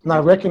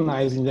 Not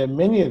recognizing that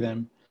many of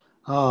them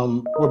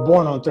were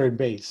born on third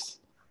base.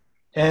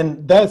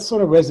 And that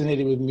sort of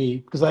resonated with me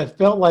because I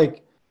felt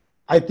like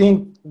I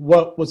think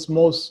what was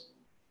most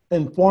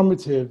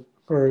informative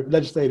for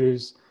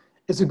legislators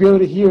is to be able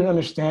to hear and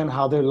understand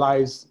how their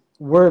lives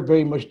were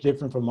very much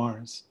different from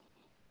ours.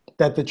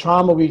 That the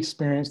trauma we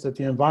experienced, that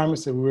the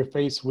environments that we were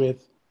faced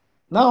with,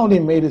 not only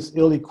made us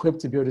ill-equipped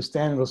to be able to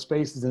stand in those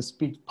spaces and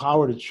speak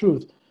power to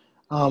truth,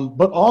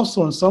 but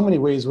also in so many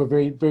ways were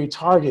very, very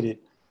targeted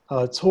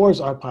towards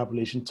our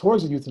population,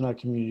 towards the youth in our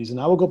communities. And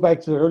I will go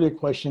back to the earlier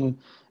question,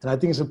 and I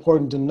think it's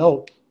important to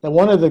note that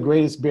one of the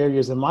greatest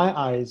barriers in my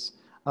eyes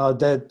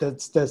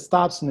that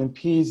stops and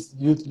impedes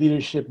youth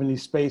leadership in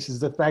these spaces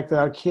is the fact that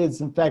our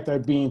kids, in fact, are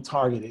being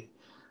targeted.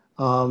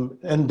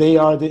 And they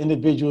are the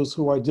individuals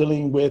who are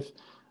dealing with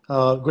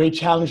great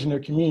challenge in their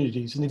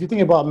communities. And if you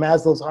think about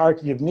Maslow's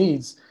hierarchy of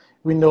needs,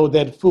 we know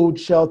that food,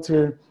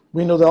 shelter,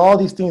 we know that all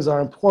these things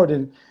are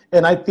important.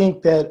 And I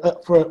think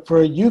that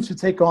for a youth to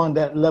take on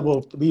that level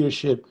of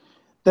leadership,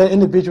 that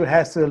individual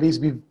has to at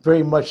least be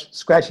very much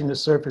scratching the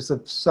surface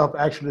of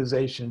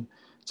self-actualization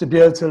to be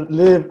able to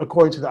live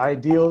according to the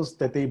ideals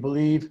that they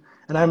believe.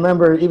 And I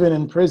remember even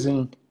in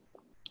prison,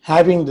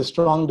 having the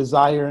strong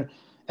desire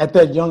at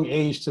that young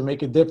age to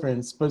make a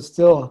difference, but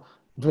still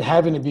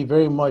having to be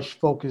very much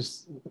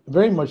focused,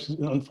 very much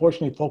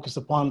unfortunately focused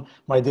upon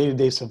my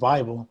day-to-day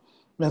survival.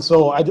 And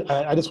so I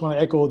just want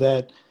to echo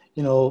that,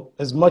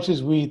 as much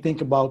as we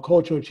think about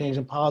cultural change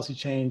and policy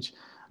change,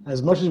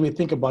 as much as we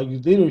think about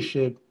youth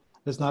leadership,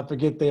 let's not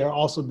forget they are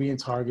also being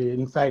targeted.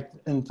 In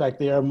fact,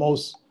 they are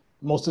most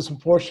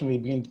disproportionately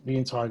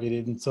being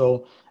targeted. And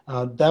so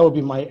that would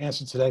be my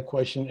answer to that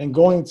question. And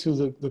going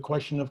to the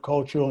question of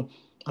cultural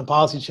and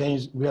policy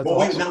change, we have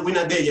wait, we're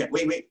not there yet.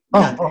 Wait.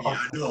 We're not there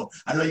yet.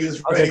 I know you're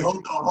ready. Okay.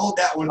 Hold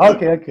that one.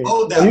 Okay.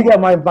 Hold that well, you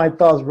one. got my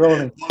thoughts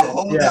rolling.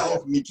 Hold that one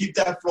for me. Keep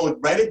that flowing.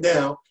 Write it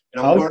down.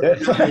 And I'm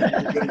working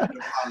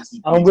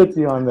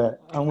on it.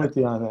 I'm with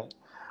you on that.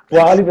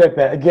 Well, I'll leave it at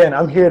that. Again,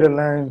 I'm here to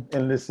learn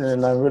and listen,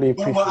 and I really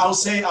appreciate Well, I'll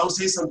say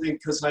something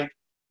because,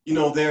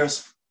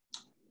 there's,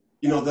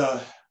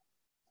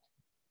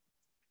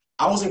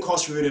 I was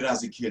incarcerated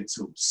as a kid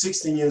too.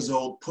 16 years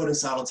old, put in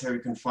solitary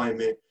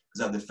confinement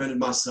because I defended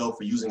myself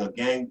for using a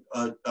gang,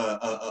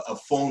 a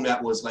phone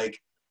that was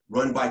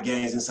run by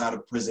gangs inside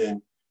of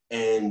prison.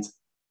 And,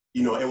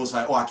 it was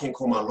like, oh, I can't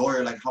call my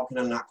lawyer. Like, how can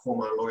I not call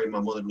my lawyer?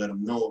 My mother let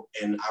him know.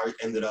 And I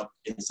ended up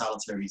in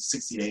solitary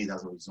 60 days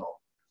as a result,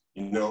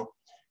 In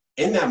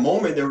that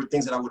moment, there were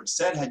things that I would have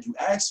said had you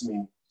asked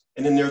me.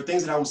 And then there are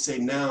things that I would say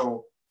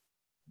now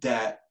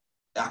that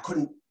I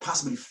couldn't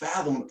possibly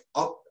fathom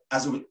up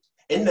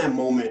in that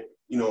moment,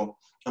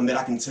 that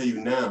I can tell you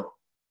now.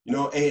 You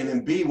know, A, and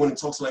then B, when it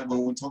talks like,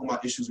 when we talk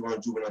about issues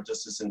around juvenile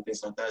justice and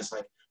things like that, it's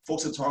like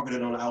folks are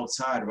targeted on the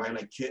outside, right?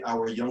 Like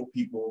our young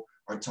people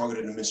are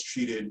targeted and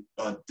mistreated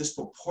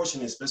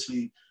disproportionately,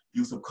 especially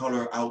youth of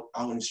color out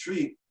in the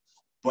street.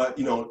 But,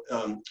 you know,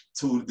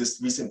 to this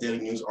recent Daily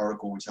News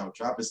article, which I'll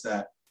drop, is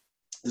that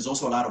there's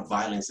also a lot of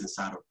violence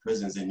inside of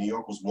prisons. And New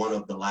York was one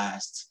of the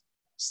last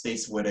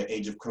states where the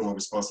age of criminal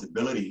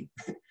responsibility,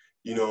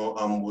 you know,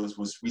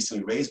 was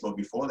recently raised. But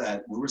before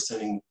that, we were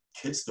sending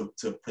kids to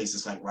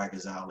places like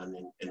Rikers Island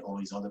and all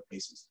these other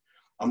places.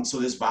 So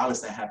there's violence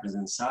that happens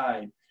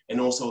inside.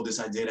 And also this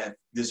idea that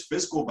there's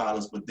physical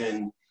violence, but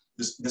then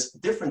there's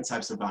different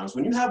types of violence.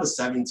 When you have a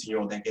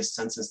 17-year-old that gets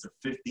sentenced to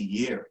 50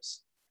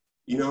 years,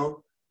 you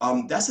know,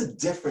 that's a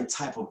different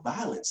type of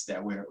violence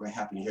that we're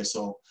happening here.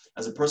 So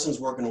as a person who's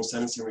working on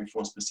sentencing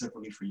reform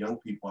specifically for young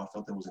people, I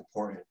felt it was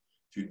important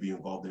for you to be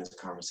involved in this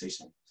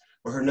conversation.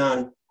 But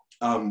Hernan,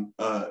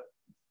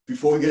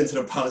 before we get into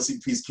the policy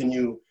piece, can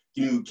you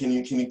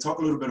talk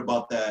a little bit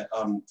about that,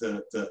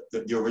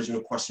 the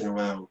original question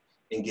around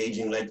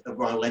engaging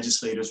around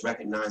legislators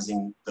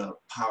recognizing the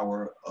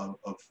power of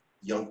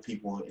young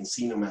people and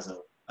seeing them as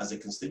a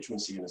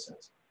constituency in a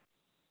sense?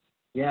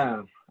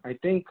 Yeah, I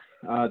think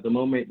the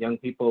moment young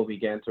people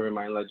began to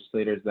remind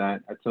legislators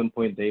that at some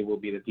point they will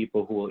be the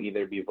people who will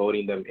either be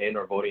voting them in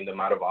or voting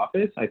them out of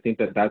office, I think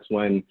that that's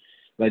when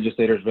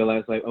legislators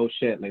realize, like, oh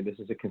shit, like this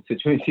is a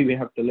constituency we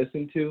have to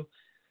listen to.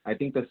 I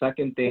think the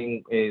second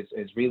thing is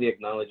really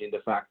acknowledging the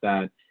fact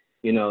that,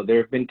 you know, there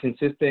have been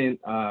consistent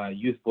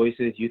youth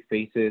voices, youth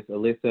faces,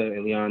 Alyssa,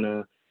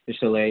 Iliana,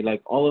 Chalet,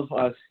 like all of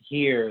us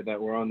here that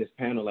were on this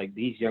panel, like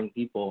these young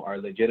people are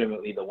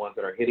legitimately the ones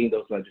that are hitting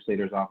those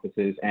legislators'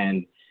 offices.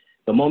 And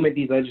the moment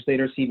these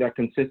legislators see that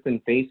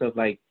consistent face of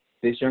like,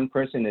 this young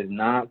person is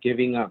not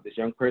giving up, this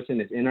young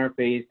person is in our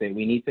face, that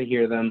we need to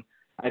hear them,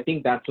 I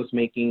think that's what's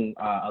making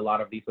a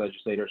lot of these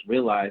legislators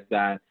realize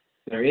that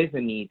there is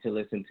a need to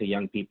listen to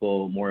young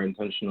people more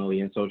intentionally.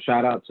 And so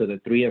shout out to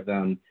the three of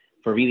them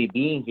for really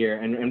being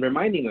here and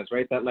reminding us,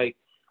 right, that like,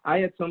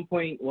 I at some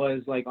point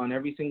was like on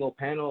every single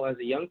panel as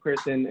a young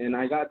person, and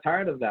I got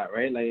tired of that,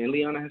 right? Like, and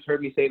Iliana has heard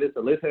me say this,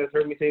 Alyssa has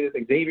heard me say this,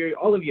 Xavier,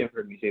 all of you have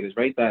heard me say this,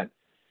 right? That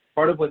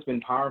part of what's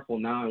been powerful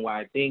now and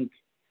why I think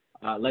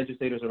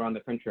legislators around the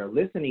country are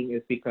listening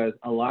is because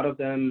a lot of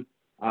them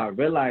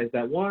realize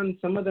that, one,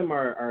 some of them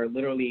are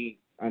literally,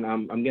 and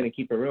I'm going to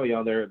keep it real,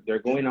 y'all, they're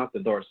going out the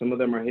door. Some of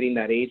them are hitting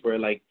that age where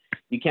like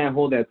you can't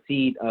hold that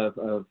seat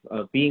of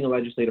being a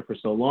legislator for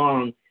so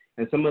long.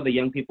 And some of the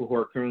young people who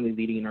are currently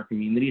leading in our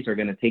communities are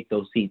going to take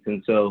those seats.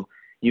 And so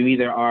you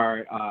either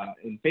are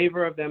in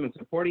favor of them and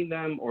supporting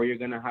them, or you're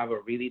going to have a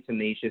really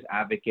tenacious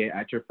advocate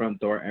at your front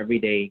door every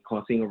day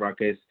causing a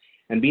ruckus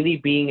and really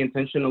being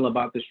intentional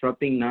about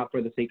disrupting, not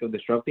for the sake of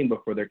disrupting,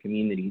 but for their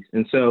communities.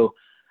 And so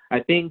I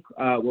think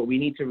what we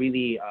need to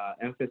really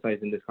emphasize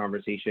in this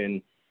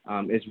conversation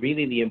is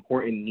really the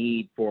important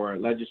need for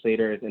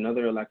legislators and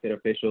other elected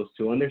officials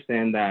to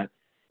understand that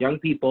young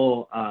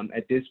people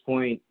at this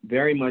point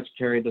very much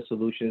carry the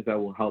solutions that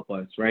will help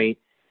us, right?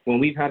 When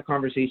we've had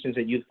conversations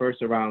at Youth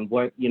First around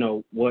what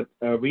a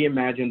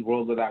reimagined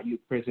world without youth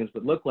prisons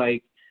would look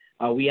like,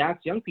 we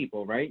asked young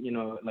people, right? You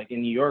know, like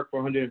in New York,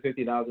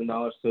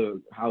 $450,000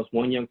 to house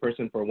one young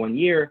person for 1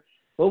 year.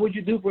 What would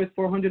you do with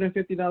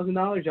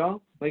 $450,000,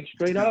 y'all? Like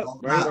straight up,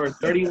 right? Or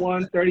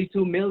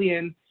 32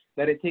 million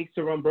that it takes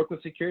to run Brooklyn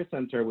Secure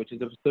Center, which is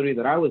the facility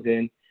that I was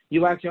in.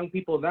 You ask young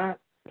people that,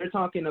 they're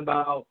talking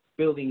about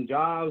building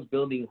jobs,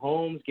 building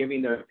homes,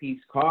 giving their peace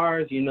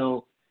cars. You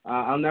know,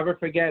 I'll never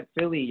forget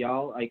Philly,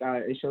 y'all, like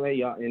Chalet,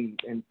 y'all,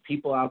 and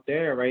people out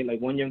there, right? Like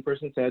one young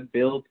person said,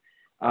 build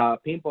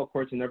paintball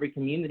courts in every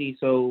community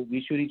so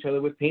we shoot each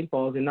other with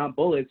paintballs and not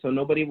bullets so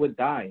nobody would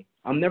die.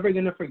 I'm never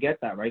going to forget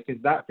that, right?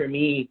 Because that for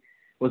me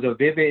was a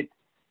vivid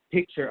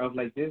picture of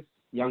like this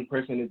young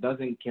person that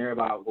doesn't care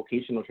about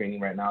vocational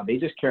training right now. They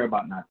just care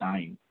about not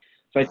dying.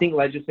 So I think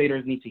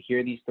legislators need to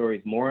hear these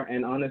stories more.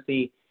 And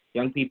honestly,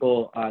 young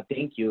people,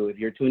 thank you if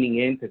you're tuning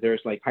in, because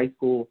there's like high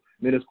school,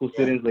 middle school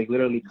students like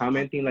literally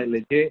commenting like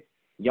legit,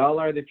 y'all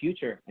are the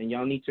future, and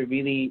y'all need to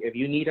really, if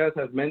you need us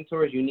as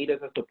mentors, you need us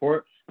as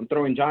support. I'm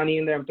throwing Johnny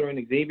in there, I'm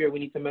throwing Xavier, we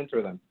need to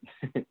mentor them.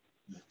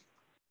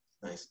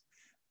 Nice.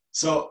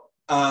 So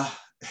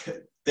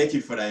thank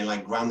you for that, and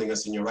like grounding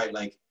us, and you're right,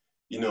 like,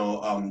 to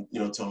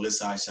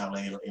Alyssa,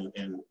 Chalet,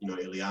 and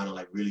Iliana,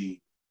 like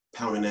really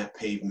pounding that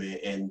pavement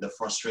and the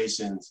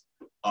frustrations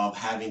of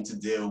having to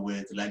deal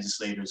with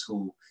legislators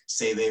who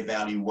say they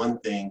value one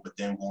thing, but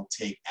then won't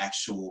take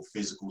actual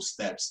physical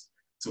steps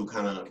to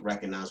kind of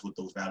recognize what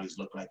those values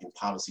look like in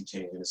policy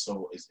change. And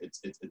so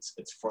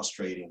it's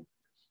frustrating.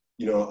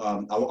 I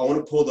want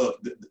to pull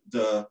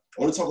I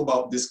want to talk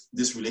about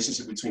this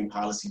relationship between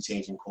policy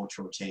change and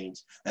cultural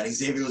change that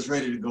Xavier was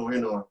ready to go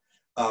in on.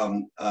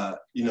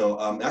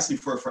 Actually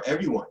for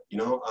everyone,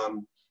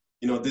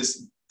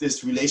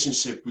 this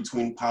relationship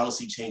between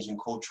policy change and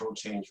cultural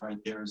change, right?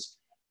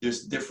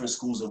 There's different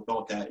schools of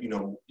thought that,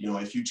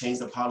 if you change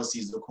the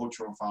policies, the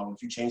culture will follow.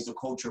 If you change the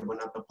culture, but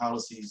not the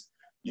policies,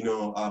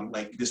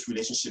 like this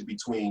relationship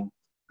between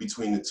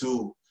the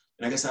two.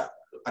 And I guess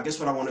I guess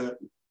what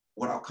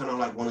I kind of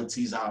like want to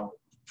tease out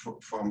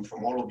from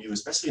all of you,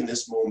 especially in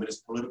this moment,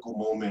 this political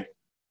moment,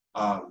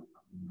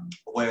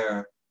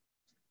 where,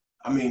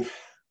 I mean,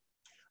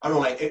 I don't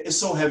know, like, it's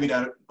so heavy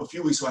that a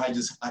few weeks ago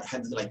I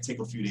had to like take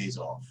a few days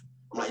off.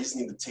 I'm like, I just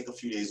need to take a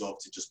few days off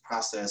to just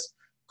process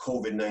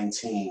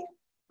COVID-19,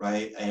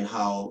 right? And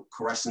how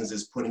corrections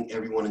is putting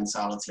everyone in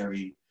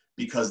solitary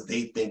because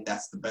they think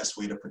that's the best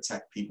way to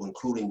protect people,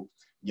 including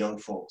young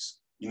folks,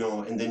 you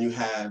know. And then you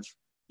have,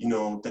 you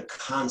know, the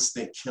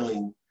constant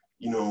killing,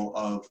 you know,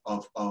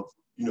 of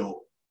you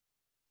know,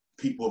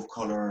 people of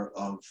color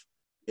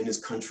in this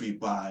country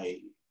by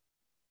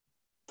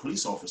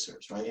police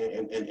officers, right?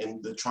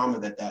 And the trauma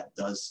that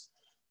does,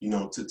 you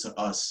know, to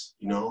us,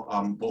 you know,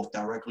 both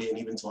directly and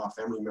even to our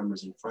family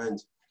members and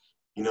friends,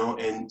 you know.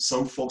 And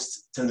some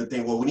folks tend to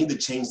think, well, we need to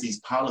change these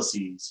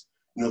policies,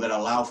 you know, that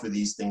allow for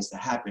these things to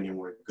happen and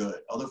we're good.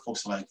 Other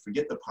folks are like,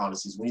 forget the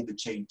policies. We need to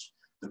change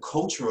the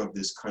culture of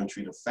this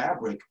country, the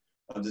fabric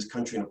of this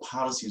country, and the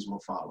policies will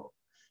follow,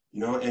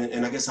 you know.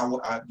 And I guess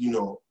you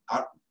know,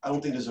 I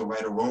don't think there's a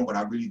right or wrong, but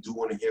I really do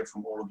want to hear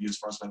from all of you as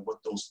far as like what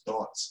those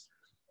thoughts,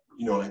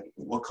 you know, like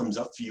what comes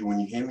up for you when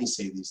you hear me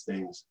say these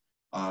things,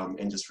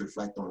 and just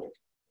reflect on it.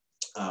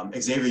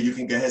 Xavier, you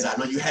can go ahead. I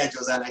know you had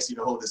yours. I'd ask you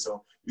to hold it,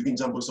 so you can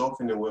jump us off,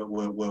 and then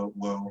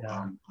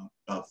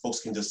folks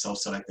can just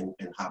self-select and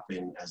hop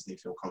in as they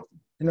feel comfortable.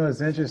 You know,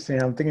 it's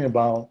interesting. I'm thinking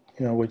about,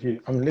 you know,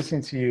 I'm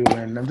listening to you,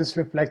 and I'm just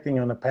reflecting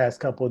on the past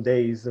couple of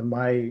days of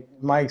my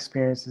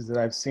experiences that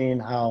I've seen,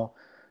 how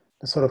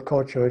the sort of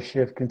cultural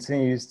shift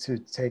continues to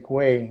take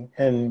way.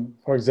 And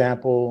for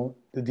example,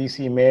 the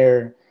DC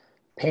mayor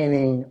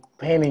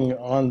painting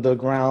on the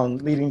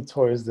ground leading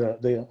towards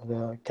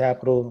the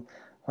Capitol,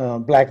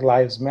 Black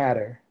Lives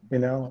Matter, you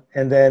know.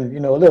 And then, you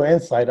know, a little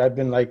insight, I've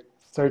been like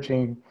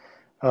searching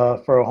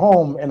for a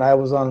home, and I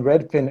was on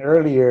Redfin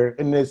earlier,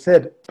 and it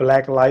said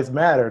Black Lives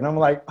Matter, and I'm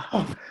like,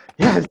 oh,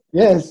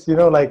 yes, you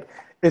know, like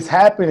it's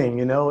happening,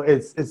 you know.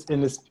 It's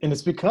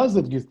because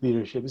of youth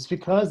leadership. It's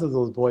because of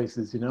those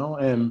voices, you know.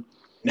 And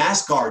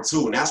NASCAR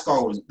too.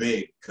 NASCAR was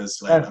big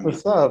because, like, that's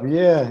what's up.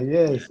 Yeah,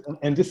 yes,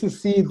 and just to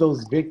see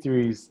those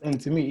victories,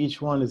 and to me,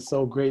 each one is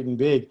so great and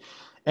big.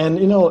 And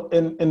you know,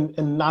 in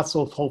not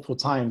so hopeful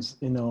times,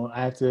 you know,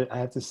 I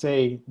have to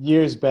say,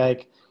 years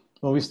back,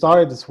 when we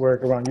started this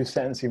work around youth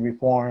sentencing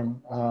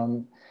reform,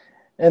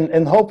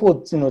 and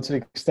hopeful, you know, to the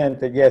extent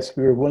that yes,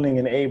 we were willing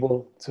and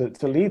able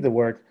to lead the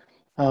work.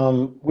 I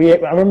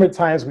remember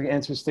times we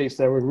entered states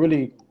that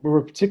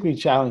were particularly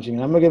challenging.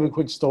 And I'm gonna give a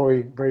quick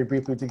story very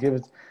briefly to give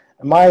it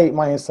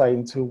my insight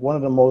into one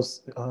of the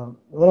most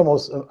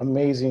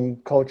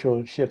amazing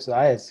cultural shifts that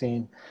I had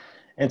seen.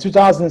 In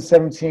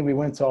 2017, we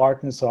went to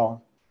Arkansas,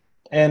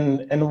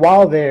 and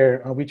while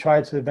there, we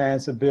tried to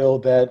advance a bill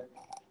that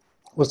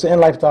was to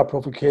end life without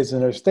parole for kids in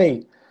their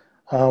state.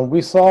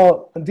 We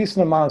saw a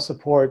decent amount of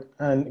support,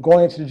 and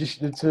going into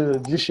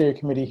the Judiciary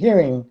Committee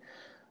hearing,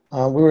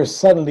 we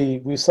suddenly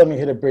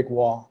hit a brick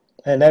wall,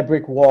 and that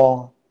brick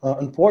wall,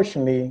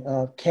 unfortunately,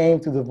 came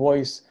through the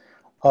voice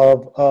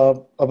of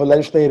a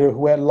legislator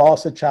who had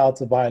lost a child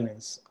to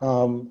violence.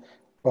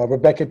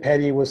 Rebecca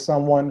Petty was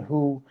someone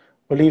who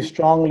believed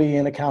strongly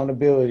in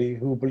accountability,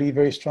 who believed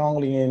very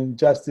strongly in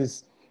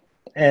justice,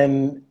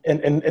 and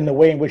the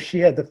way in which she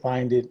had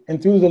defined it, and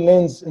through the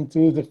lens and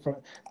through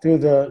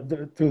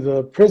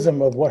the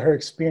prism of what her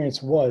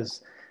experience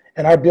was.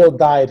 And our bill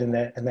died in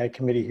that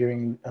committee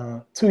hearing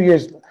 2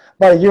 years,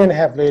 about a year and a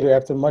half later,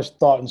 after much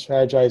thought and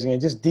strategizing and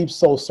just deep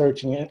soul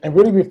searching and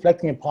really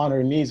reflecting upon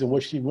her needs and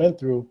what she went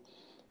through.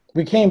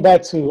 We came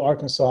back to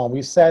Arkansas, and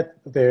we sat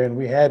there, and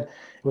it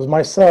was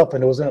myself,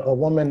 and it was a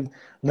woman,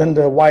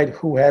 Linda White,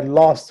 who had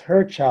lost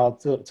her child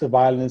to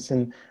violence,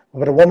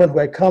 but a woman who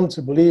had come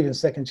to believe in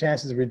second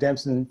chances of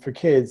redemption for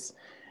kids.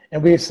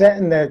 And we sat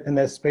in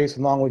that space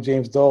along with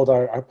James Dole,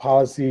 our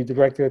policy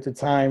director at the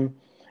time,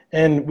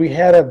 and we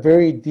had a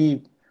very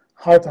deep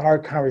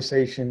heart-to-heart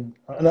conversation.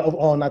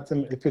 Not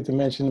to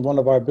mention one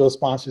of our bill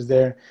sponsors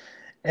there.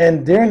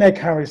 And during that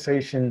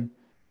conversation,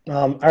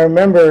 I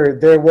remember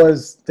there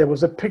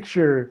was a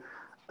picture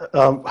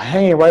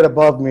hanging right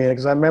above me,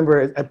 because I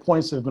remember at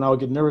points when I would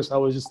get nervous, I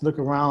would just look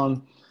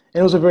around, and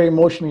it was a very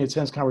emotionally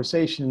intense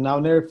conversation. And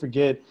I'll never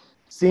forget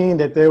seeing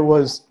that it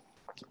was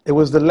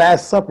the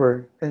Last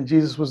Supper, and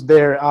Jesus was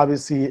there,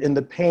 obviously, in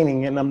the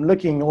painting, and I'm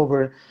looking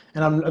over,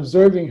 and I'm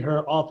observing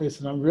her office,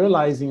 and I'm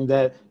realizing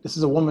that this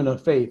is a woman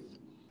of faith.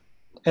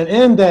 And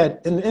in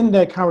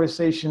that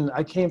conversation,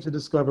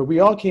 we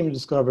all came to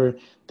discover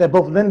that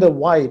both Linda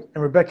White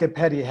and Rebecca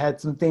Petty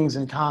had some things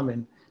in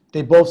common.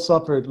 They both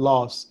suffered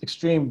loss,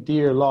 extreme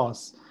dear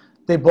loss.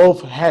 They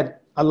both had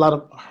a lot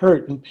of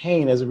hurt and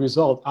pain as a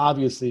result,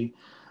 obviously.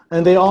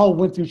 And they all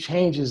went through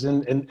changes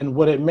in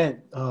what it meant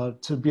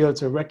to be able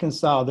to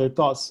reconcile their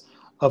thoughts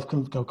of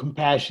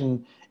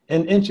compassion.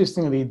 And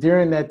interestingly,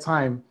 during that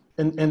time,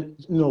 and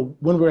you know,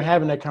 when we were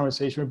having that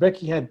conversation,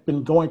 Rebecca had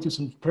been going through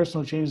some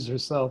personal changes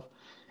herself.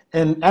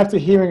 And after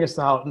hearing us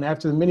out, and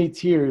after many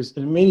tears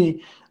and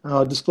many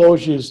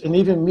disclosures, and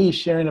even me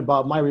sharing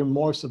about my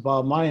remorse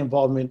about my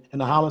involvement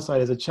in a homicide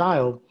as a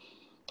child,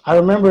 I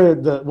remember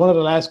one of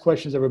the last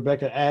questions that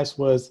Rebecca asked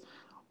was,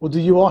 well, do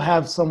you all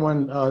have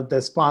someone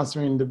that's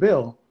sponsoring the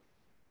bill?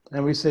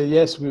 And we said,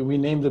 yes, we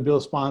named the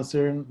bill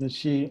sponsor. And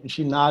she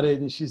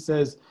nodded and she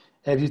says,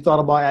 have you thought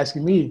about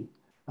asking me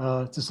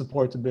to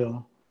support the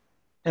bill?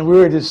 And we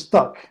were just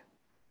stuck.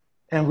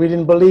 And we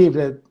didn't believe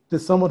that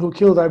someone who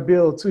killed our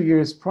bill 2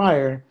 years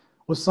prior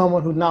was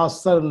someone who now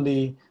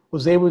suddenly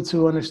was able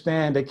to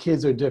understand that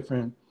kids are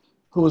different,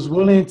 who was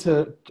willing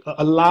to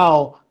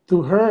allow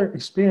through her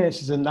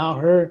experiences and now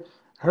her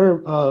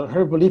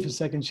belief in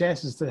second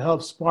chances to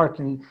help spark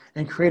and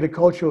create a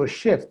cultural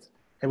shift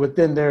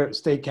within their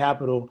state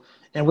capital.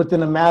 And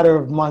within a matter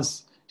of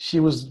months, she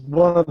was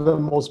one of the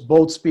most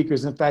bold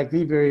speakers, in fact,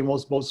 the very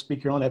most bold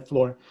speaker on that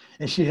floor.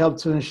 And she helped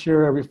to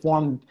ensure a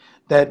reform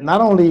that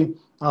not only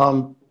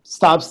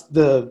stops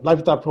the life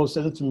without parole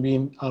sentence from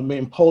being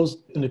imposed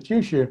in the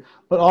future,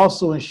 but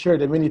also ensure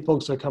that many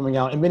folks are coming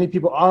out, and many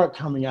people are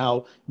coming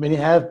out. Many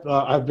have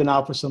been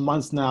out for some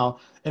months now,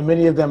 and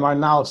many of them are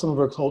now some of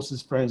our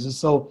closest friends. And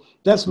so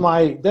that's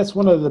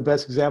one of the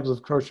best examples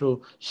of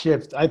cultural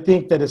shift. I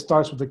think that it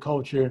starts with the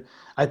culture.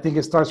 I think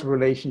it starts with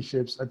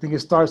relationships. I think it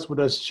starts with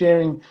us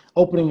sharing,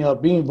 opening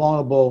up, being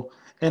vulnerable,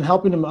 and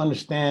helping them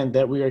understand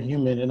that we are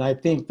human. And I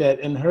think that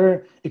in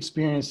her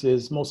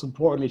experiences, most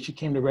importantly, she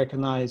came to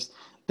recognize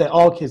that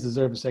all kids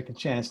deserve a second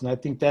chance. And I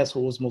think that's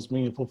what was most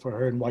meaningful for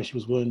her and why she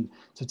was willing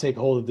to take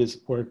hold of this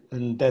work.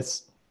 And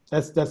that's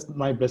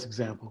my best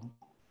example.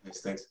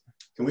 Thanks, thanks.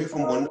 Can we hear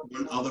from one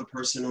other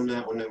person on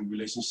that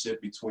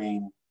relationship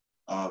between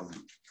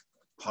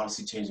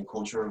policy change and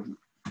culture?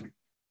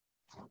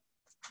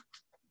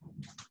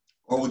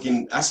 Or we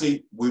can,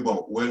 actually, we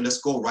won't.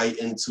 Let's go right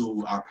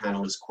into our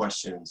panelist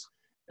questions.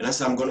 And I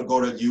said, I'm gonna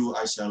go to you,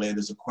 Aisha.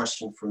 There's a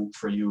question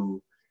for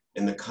you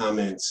in the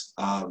comments.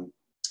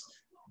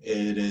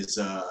 It is,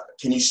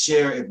 can you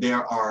share if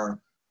there are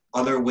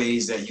other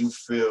ways that you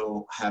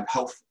feel have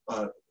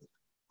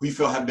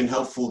been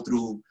helpful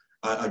through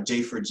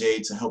J for J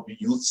to help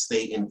youth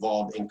stay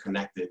involved and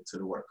connected to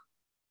the work?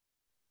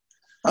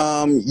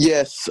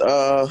 Yes.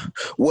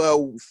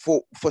 Well,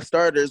 for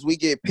starters, we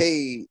get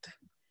paid.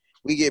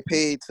 We get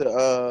paid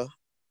to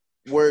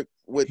work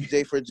with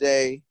J for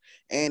J,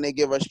 and they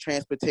give us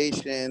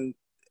transportation,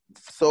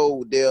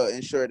 so they'll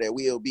ensure that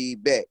we'll be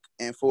back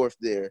and forth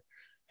there.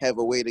 Have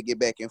a way to get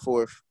back and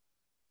forth.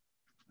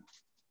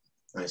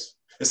 Nice.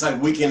 It's like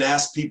we can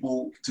ask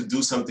people to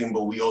do something,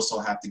 but we also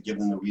have to give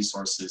them the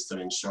resources to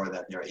ensure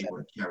that they're able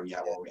to carry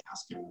out what we're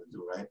asking them to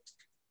do, right?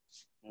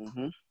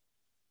 Mm-hmm.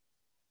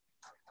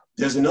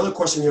 There's another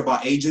question here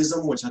about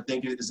ageism, which I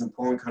think is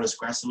important, kind of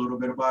scratch a little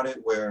bit about it,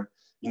 where,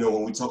 you know,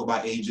 when we talk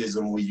about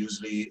ageism, we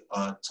usually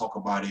talk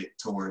about it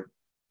toward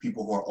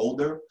people who are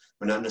older,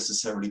 but not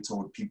necessarily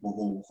toward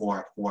people who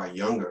are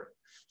younger.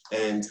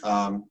 And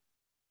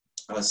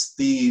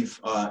Steve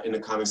in the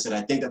comments said,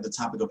 I think that the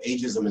topic of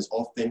ageism is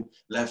often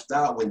left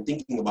out when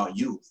thinking about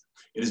youth.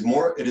 It is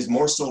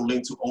more so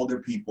linked to older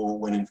people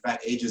when in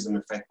fact ageism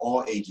affects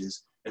all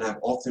ages and have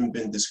often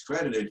been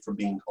discredited for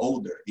being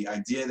older. The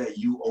idea that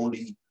you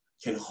only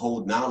can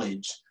hold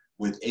knowledge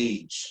with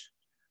age.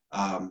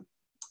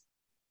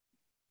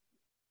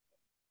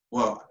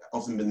 Well,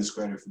 often been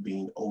discredited for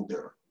being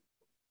older.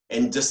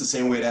 And just the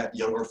same way that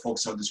younger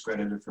folks are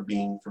discredited for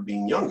being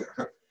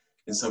younger.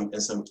 In some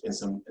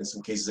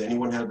cases.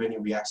 Anyone have any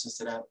reactions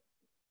to that?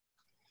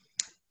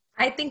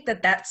 I think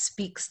that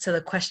speaks to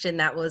the question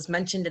that was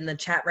mentioned in the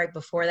chat right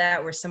before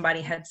that, where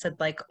somebody had said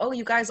like, oh,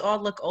 you guys all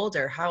look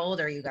older. How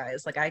old are you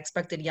guys? Like I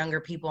expected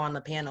younger people on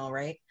the panel,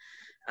 right?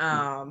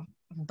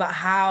 But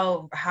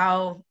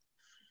how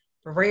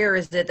rare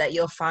is it that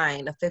you'll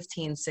find a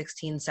 15,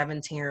 16,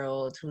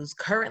 17-year-old who's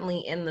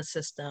currently in the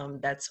system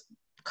that's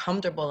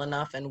comfortable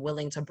enough and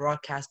willing to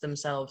broadcast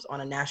themselves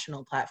on a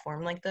national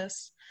platform like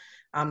this?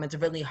 It's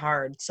really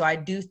hard. So I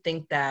do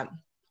think that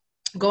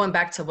going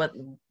back to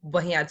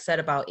what he had said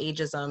about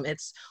ageism,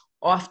 it's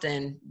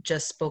often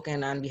just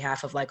spoken on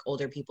behalf of like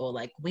older people.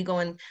 Like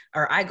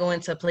I go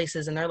into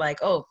places and they're like,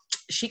 oh,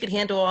 she could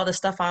handle all the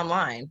stuff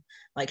online.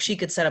 Like she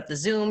could set up the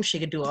Zoom, she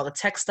could do all the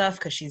tech stuff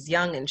because she's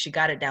young and she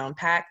got it down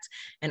packed.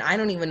 And I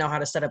don't even know how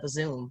to set up a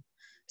Zoom.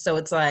 So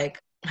it's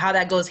like how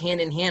that goes hand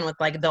in hand with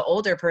like the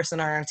older person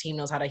on our team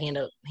knows how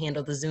to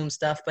handle the Zoom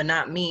stuff, but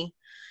not me.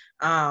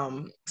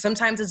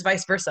 Sometimes it's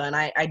vice versa. And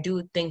I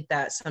do think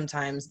that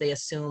sometimes they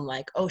assume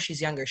like, oh, she's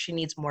younger, she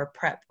needs more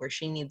prep, or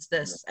she needs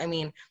this. I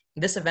mean,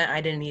 this event I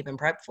didn't even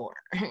prep for.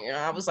 You know,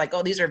 I was like,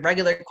 oh, these are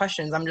regular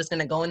questions. I'm just going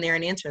to go in there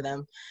and answer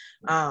them.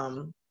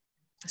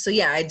 So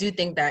yeah, I do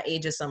think that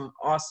ageism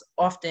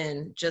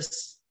often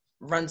just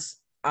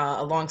runs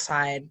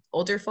alongside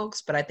older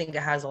folks, but I think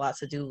it has a lot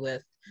to do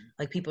with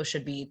like people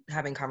should be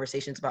having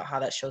conversations about how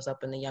that shows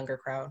up in the younger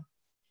crowd.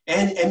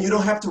 And you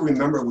don't have to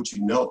remember what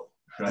you know.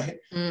 Right?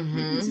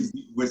 Mm-hmm.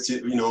 Which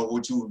you know,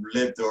 what you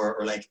lived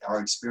or like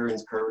our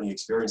experience currently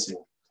experiencing,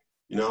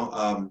 you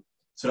know.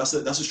 So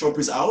that's a strong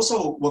piece. I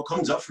also, what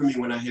comes up for me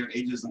when I hear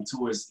ageism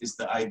too is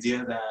the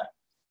idea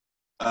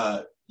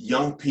that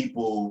young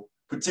people,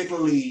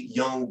 particularly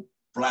young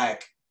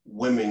Black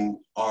women,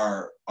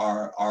 are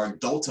are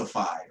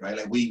adultified, right?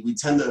 Like we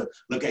tend to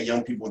look at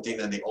young people and think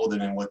that they're older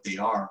than what they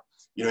are,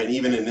 you know, and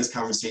even in this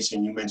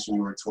conversation, you mentioned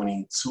you were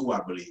 22, I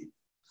believe,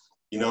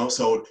 you know?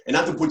 So, and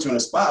not to put you on the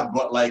spot,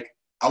 but like,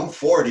 I'm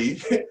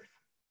 40,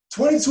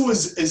 22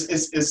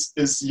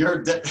 is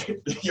you're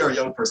a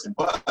young person.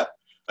 But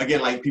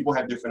again, like people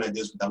have different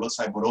ideas what that looks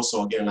like, but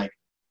also again, like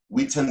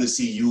we tend to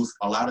see youth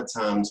a lot of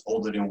times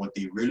older than what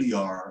they really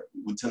are.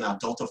 We tend to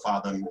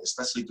adultify them,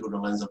 especially through the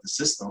lens of the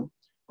system,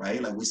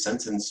 right? Like we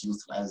sentence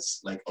youth as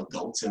like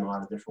adults in a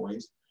lot of different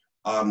ways.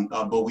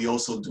 But we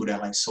also do that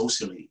like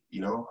socially,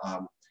 you know?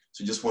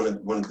 So just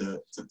wanted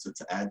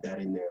to add that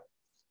in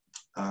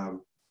there.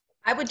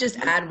 I would just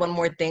add one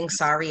more thing.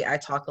 Sorry, I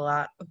talk a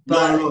lot.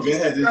 But no, go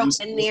ahead. Throw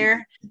in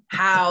there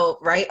how,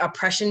 right,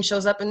 oppression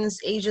shows up in this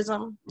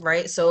ageism,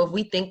 right? So if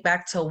we think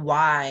back to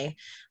why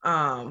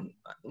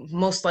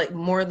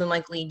more than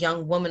likely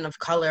young women of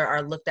color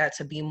are looked at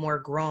to be more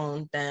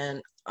grown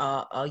than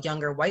a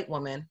younger white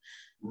woman,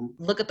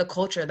 look at the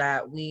culture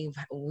that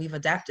we've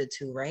adapted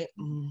to, right?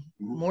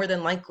 More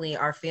than likely,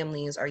 our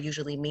families are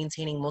usually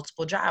maintaining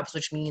multiple jobs,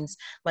 which means,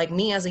 like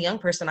me as a young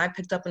person, I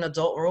picked up an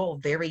adult role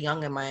very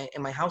young in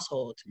my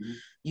household.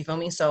 You feel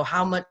me? So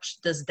how much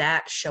does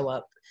that show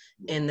up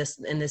in this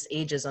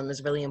ageism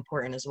is really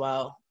important as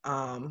well.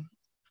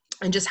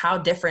 And just how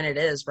different it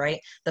is, right?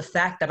 The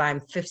fact that I'm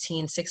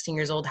 15, 16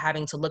 years old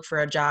having to look for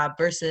a job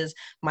versus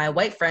my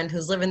white friend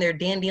who's living their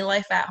dandy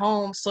life at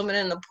home, swimming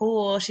in the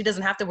pool. She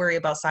doesn't have to worry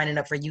about signing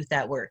up for youth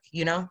at work,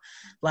 you know?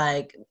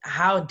 Like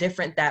how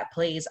different that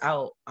plays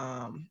out.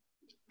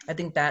 I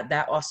think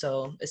that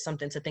also is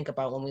something to think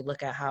about when we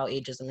look at how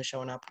ageism is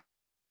showing up.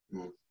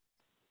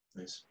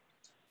 Nice.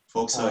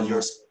 Folks,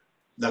 yours.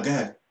 No, go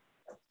ahead.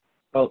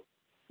 Oh,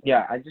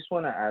 yeah, I just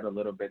want to add a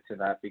little bit to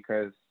that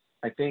because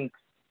I think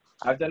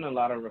I've done a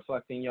lot of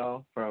reflecting,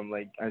 y'all, from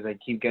like, as I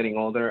keep getting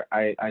older.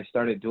 I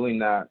started doing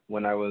that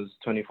when I was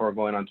 24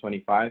 going on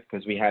 25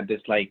 because we had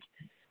this like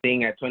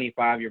thing at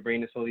 25, your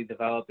brain is fully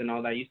developed and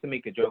all that. I used to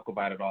make a joke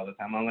about it all the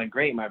time. I'm like,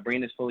 great, my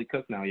brain is fully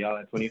cooked now, y'all,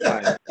 at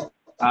 25.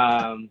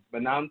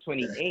 But now I'm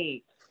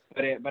 28.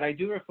 But I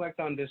do reflect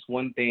on this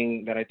one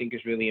thing that I think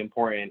is really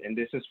important, and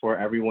this is for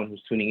everyone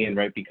who's tuning in,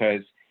 right?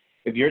 Because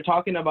if you're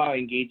talking about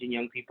engaging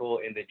young people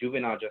in the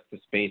juvenile justice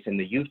space, in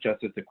the youth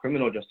justice, the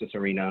criminal justice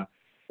arena,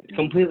 it's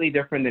completely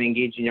different than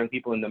engaging young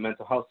people in the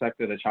mental health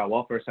sector, the child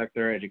welfare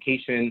sector,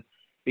 education,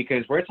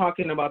 because we're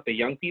talking about the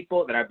young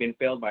people that have been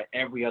failed by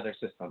every other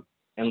system.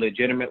 And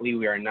legitimately,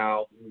 we are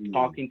now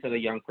talking to the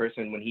young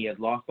person when he has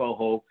lost all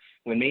hope,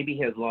 when maybe he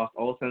has lost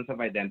all sense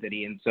of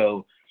identity. And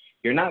so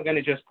you're not going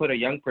to just put a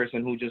young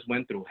person who just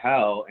went through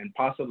hell and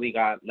possibly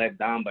got let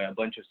down by a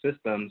bunch of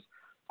systems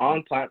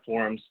on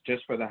platforms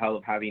just for the hell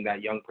of having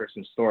that young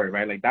person's story,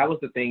 right? Like that was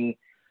the thing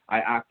I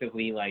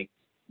actively like.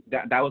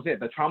 That was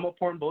it. The trauma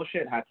porn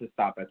bullshit had to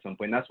stop at some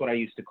point. That's what I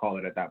used to call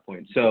it at that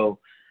point. So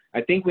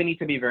I think we need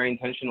to be very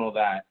intentional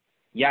that,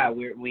 yeah,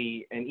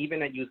 we and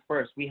even at Youth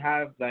First, we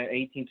have the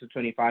 18 to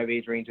 25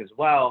 age range as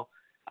well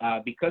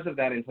because of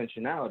that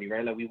intentionality,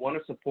 right? Like we want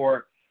to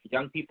support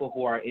young people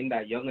who are in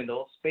that young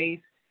adult space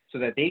so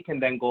that they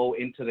can then go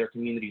into their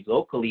communities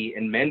locally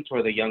and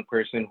mentor the young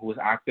person who is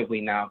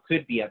actively now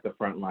could be at the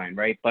front line,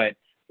 right? But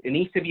it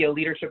needs to be a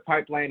leadership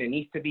pipeline. It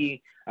needs to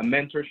be a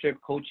mentorship,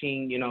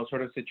 coaching, you know,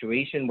 sort of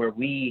situation where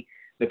we,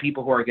 the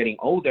people who are getting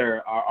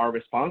older, are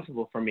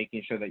responsible for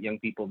making sure that young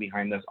people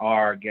behind us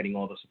are getting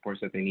all the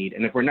supports that they need.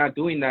 And if we're not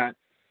doing that,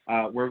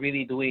 we're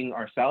really doing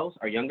ourselves,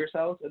 our younger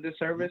selves, a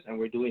disservice, and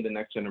we're doing the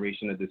next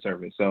generation a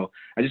disservice. So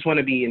I just want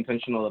to be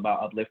intentional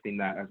about uplifting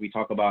that as we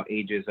talk about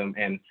ageism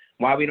and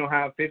why we don't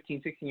have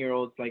 15,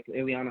 16-year-olds like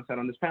Iliana said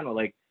on this panel.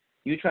 Like,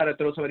 you try to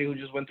throw somebody who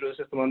just went through the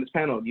system on this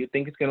panel. Do you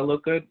think it's going to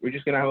look good? We're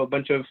just going to have a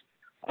bunch of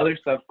other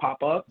stuff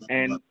pop up.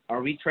 And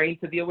are we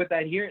trained to deal with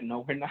that here?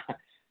 No, we're not.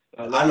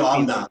 I know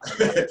I'm not.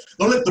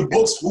 Don't let the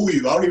books fool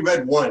you. I only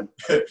read one.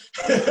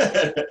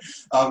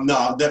 No,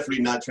 I'm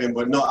definitely not trained.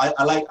 But no,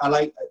 I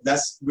like,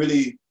 that's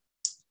really,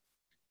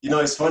 you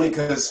know, it's funny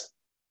because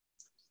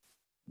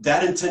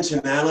that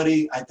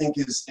intentionality, I think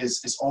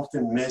is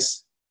often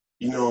missed,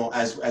 you know,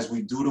 as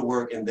we do the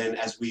work, and then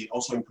as we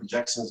also in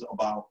projections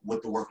about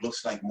what the work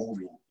looks like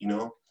moving, you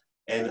know.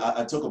 And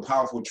I took a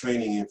powerful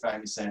training. In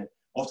fact, it said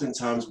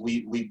oftentimes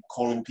we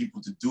calling people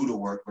to do the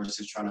work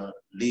versus trying to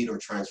lead or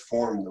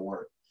transform the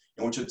work.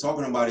 And what you're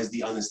talking about is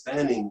the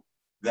understanding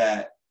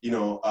that, you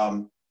know,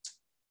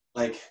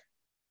 like,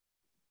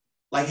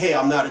 hey,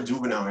 I'm not a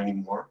juvenile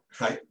anymore,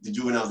 right? The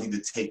juveniles need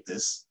to take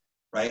this,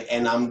 right?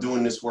 And I'm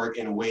doing this work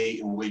in a way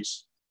in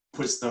which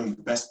puts them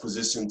best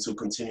positioned to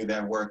continue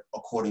that work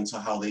according to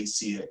how they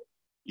see it,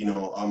 you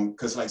know,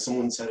 because like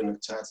someone said in the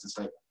chats, it's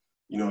like,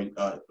 you know,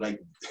 like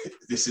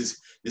this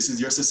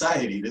is your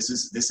society. This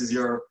is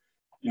your,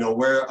 you know,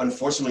 where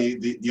unfortunately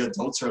the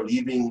adults are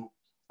leaving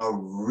a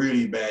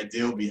really bad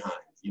deal behind,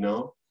 you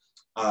know?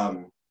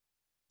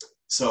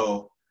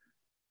 So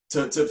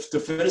to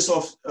finish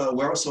off,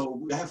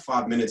 we have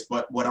 5 minutes,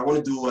 but what I want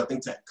to do, I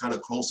think, to kind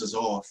of close this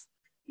off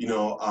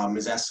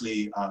is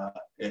actually,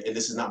 and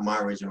this is not my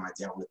original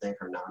idea. I want to thank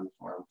her now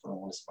before I'm put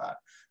on the spot.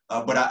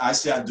 But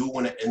I do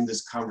want to end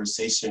this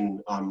conversation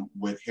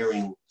with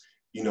hearing,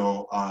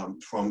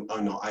 from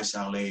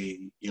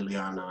Aisha,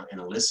 Iliana,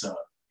 and Alyssa,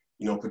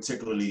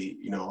 particularly,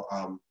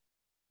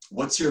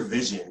 what's your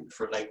vision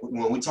for, like,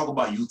 when we talk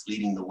about youth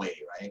leading the way,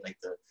 right? Like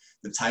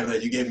the title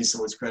that you gave me so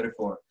much credit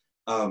for.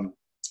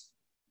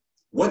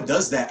 What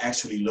does that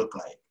actually look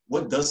like?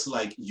 What does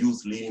like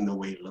youth leading the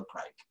way look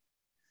like?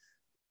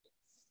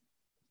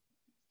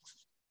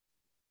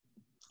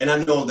 And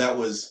I know that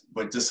was,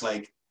 but just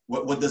like,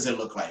 what does it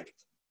look like?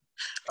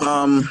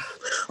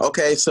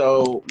 Okay,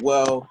 so,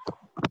 well,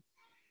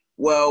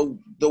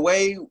 the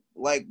way,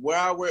 like, where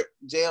I work,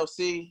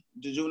 JLC,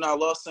 the Juvenile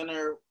Law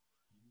Center,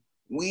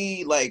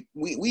 they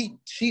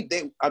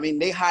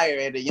hire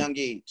at a young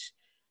age.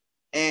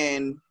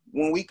 And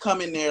when we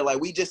come in there,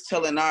 like, we just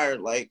telling our,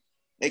 like,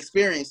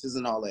 experiences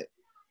and all that.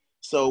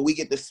 So we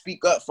get to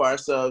speak up for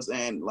ourselves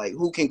and, like,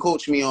 who can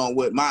coach me on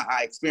what my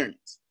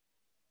experience.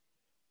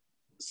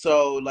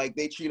 So, like,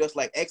 they treat us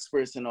like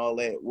experts and all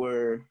that.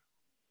 We're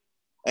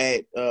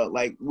at,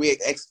 we're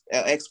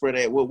expert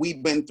at what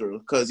we've been through.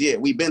 Because, yeah,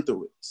 we've been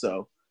through it.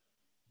 So,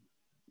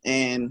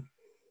 and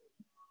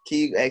can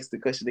you ask the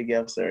question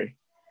again? I'm sorry.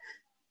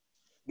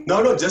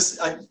 No, just,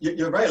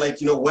 you're right. Like,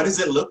 what does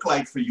it look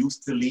like for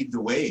youth to lead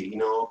the way,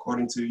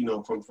 according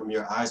to, from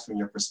your eyes, from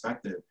your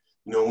perspective?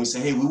 When we say,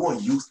 hey, we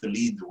want youth to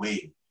lead the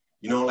way,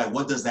 like,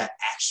 what does that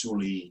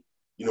actually,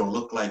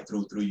 look like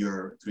through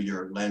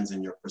your lens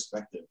and your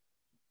perspective?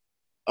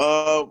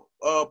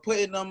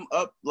 Putting them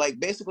up, like,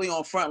 basically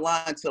on front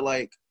line to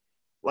like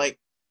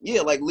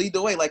lead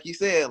the way, like you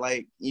said,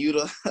 like,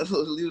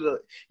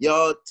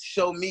 y'all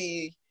show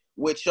me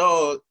what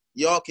y'all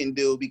can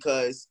do,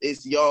 because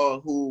it's y'all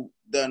who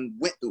done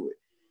went through it.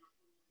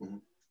 Mm-hmm.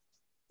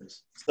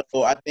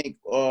 So I think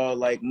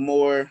like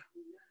more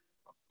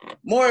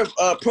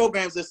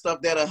programs and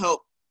stuff that'll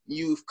help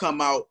youth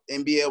come out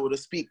and be able to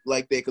speak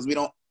like that, because we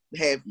don't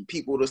have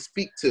people to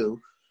speak to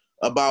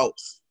about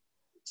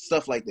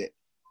stuff like that.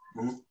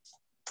 Mm-hmm.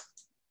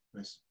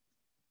 Nice.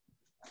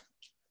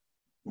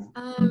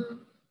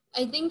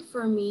 I think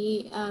for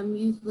me,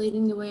 youth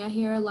leading the way, I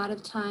hear a lot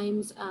of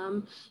times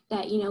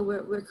that,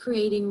 we're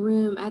creating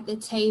room at the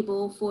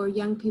table for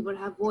young people to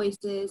have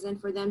voices and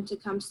for them to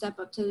come step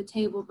up to the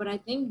table. But I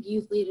think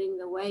youth leading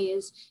the way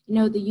is,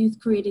 the youth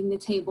creating the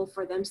table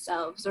for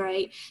themselves,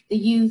 right? The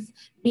youth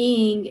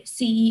being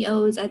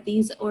CEOs at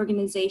these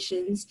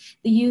organizations,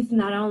 the youth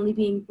not only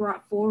being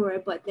brought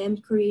forward, but them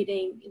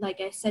creating,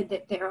 like I said,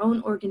 that their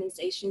own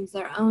organizations,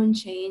 their own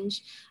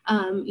change,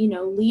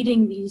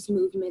 leading these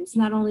movements,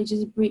 not only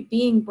just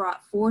being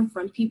brought forth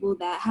from people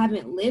that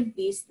haven't lived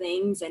these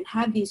things and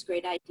have these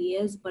great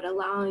ideas, but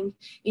allowing,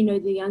 the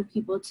young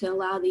people to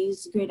allow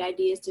these great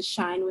ideas to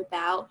shine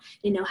without,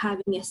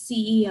 having a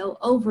CEO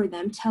over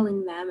them,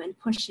 telling them and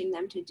pushing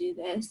them to do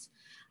this.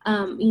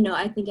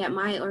 I think at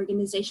my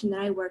organization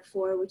that I work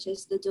for, which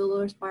is the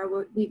Delores Barr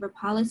Weaver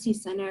Policy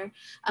Center,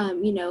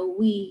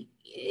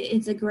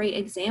 it's a great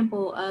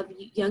example of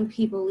young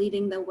people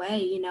leading the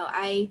way.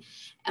 I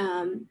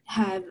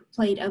have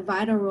played a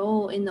vital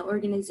role in the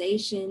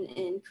organization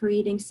in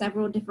creating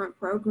several different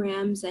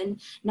programs, and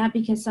not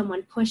because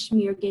someone pushed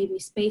me or gave me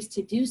space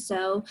to do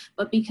so,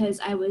 but because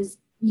I was,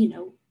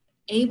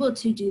 able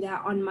to do that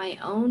on my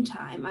own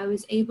time. I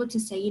was able to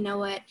say, you know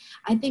what,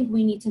 I think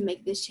we need to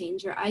make this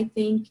change, or I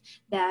think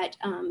that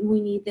we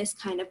need this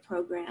kind of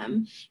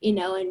program,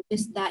 and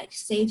just that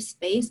safe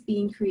space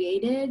being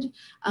created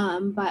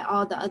by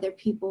all the other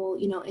people,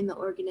 in the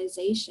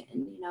organization,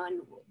 and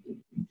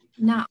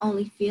not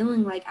only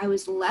feeling like I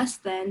was less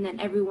than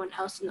everyone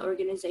else in the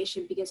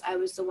organization because I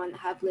was the one that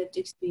have lived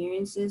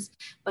experiences,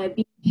 but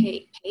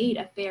being paid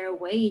a fair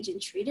wage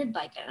and treated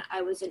like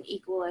I was an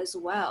equal as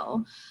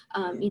well.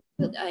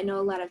 I know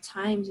a lot of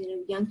times,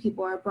 young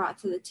people are brought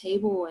to the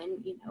table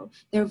and,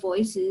 their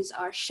voices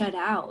are shut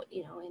out,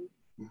 and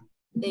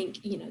I think,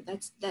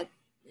 that's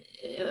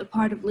a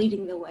part of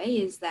leading the way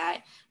is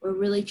that we're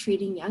really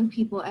treating young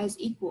people as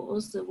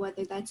equals. So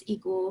whether that's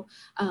equal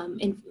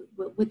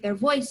with their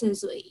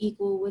voices,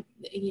 equal with,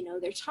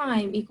 their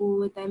time, equal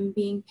with them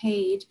being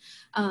paid,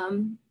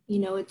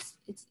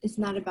 it's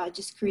not about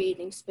just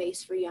creating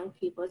space for young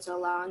people. It's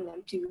allowing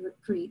them to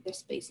create their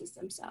spaces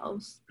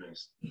themselves.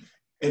 Nice.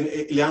 And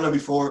Iliana,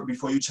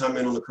 before you chime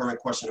in on the current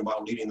question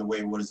about leading the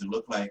way, what does it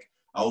look like?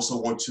 I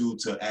also want you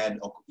to add,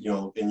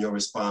 in your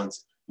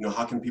response,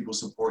 how can people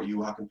support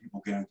you? How can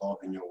people get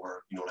involved in your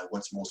work? Like,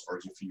 what's most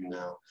urgent for you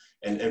now?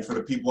 And for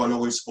the people, I know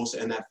we're supposed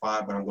to end at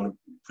 5, but I'm going to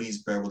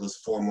please bear with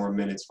us 5 more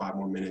minutes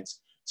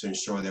to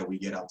ensure that we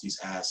get out these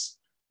asks.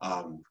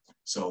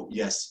 So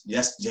yes,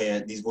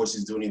 Jay, these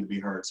voices do need to be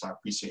heard. So I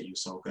appreciate you.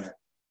 So go ahead.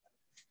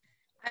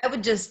 I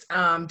would just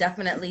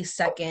definitely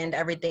second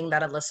everything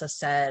that Alyssa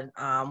said.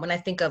 When I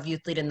think of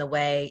Youth Leading the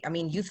Way, I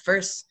mean, Youth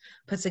First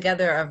put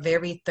together a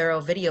very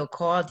thorough video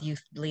called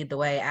Youth Lead the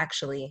Way,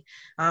 actually,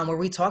 where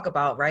we talk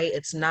about, right,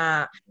 it's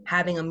not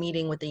having a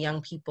meeting with the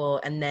young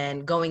people and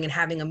then going and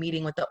having a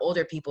meeting with the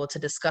older people to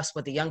discuss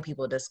what the young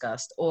people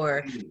discussed,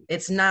 or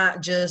it's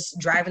not just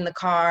driving the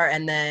car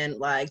and then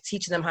like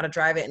teaching them how to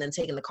drive it and then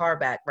taking the car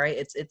back,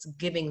 right? It's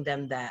giving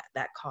them that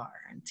car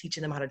and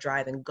teaching them how to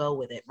drive and go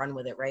with it, run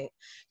with it, right?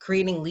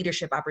 Creating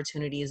leadership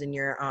opportunities in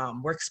your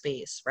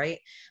workspace, right?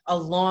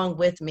 Along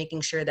with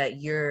making sure that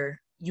you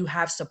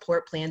have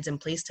support plans in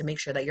place to make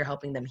sure that you're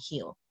helping them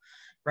heal,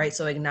 right?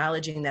 So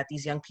acknowledging that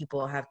these young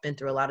people have been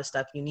through a lot of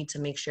stuff, you need to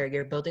make sure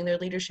you're building their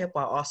leadership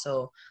while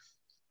also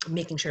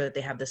making sure that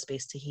they have the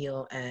space to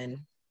heal and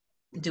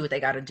do what they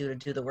got to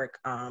do the work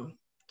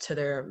to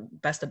their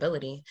best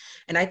ability.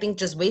 And I think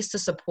just ways to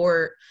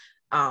support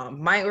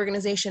my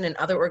organization and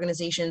other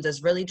organizations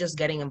is really just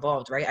getting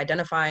involved, right?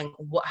 Identifying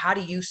how do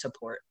you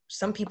support?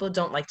 Some people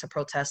don't like to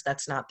protest.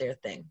 That's not their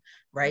thing,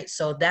 right?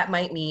 So that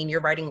might mean you're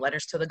writing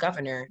letters to the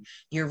governor,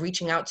 you're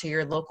reaching out to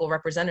your local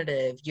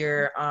representative,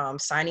 you're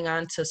signing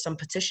on to some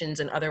petitions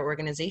in other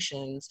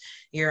organizations,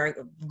 you're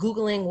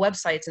Googling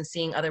websites and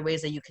seeing other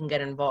ways that you can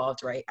get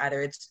involved, right?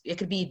 Either it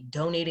could be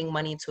donating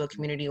money to a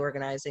community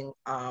organizing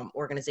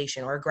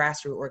organization or a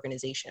grassroots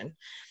organization.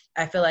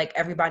 I feel like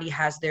everybody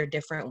has their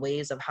different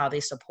ways of how they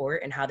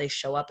support and how they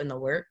show up in the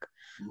work.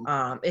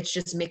 It's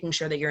just making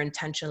sure that you're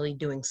intentionally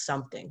doing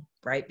something,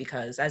 right?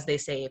 Because as they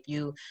say, if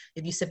you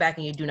sit back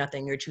and you do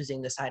nothing, you're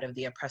choosing the side of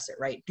the oppressor,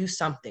 right? Do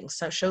something,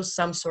 show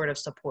some sort of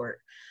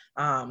support.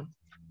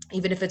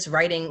 Even if it's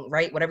writing,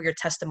 right, whatever your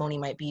testimony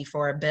might be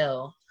for a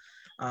bill,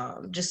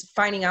 just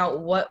finding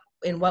out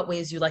in what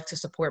ways you like to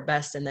support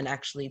best and then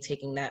actually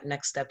taking that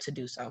next step to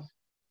do so.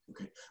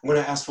 Okay, I'm going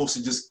to ask folks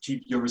to just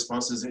keep your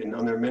responses in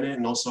under a minute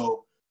and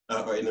also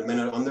or in a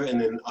minute under.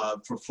 And then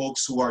for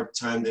folks who are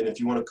timed in, if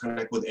you want to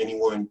connect with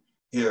anyone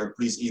here,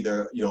 please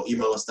either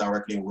email us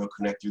directly and we'll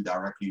connect you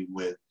directly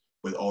with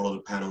all of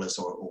the panelists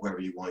or whoever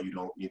you want. You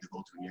don't need to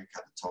go through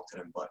NearCat to talk to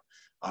them. But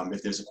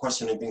if there's a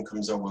question, anything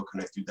comes up, we'll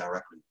connect you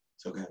directly.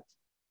 So go ahead.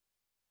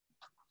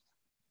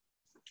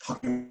 How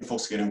can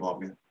folks get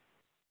involved here?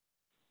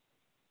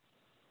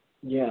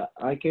 Yeah,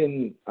 I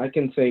can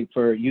say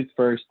for Youth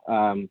First,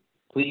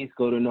 please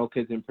go to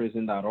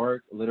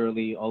nokidsinprison.org.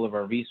 Literally all of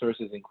our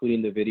resources,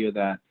 including the video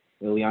that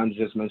Iliana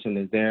just mentioned,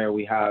 is there.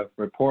 We have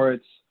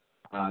reports,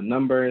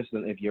 numbers,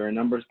 and if you're a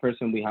numbers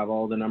person, we have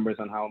all the numbers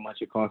on how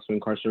much it costs to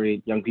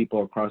incarcerate young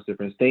people across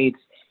different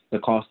states, the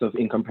cost of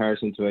in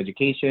comparison to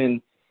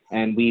education,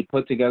 and we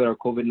put together a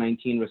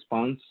COVID-19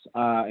 response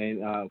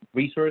and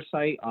resource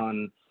site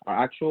on our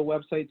actual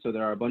website. So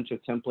there are a bunch of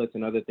templates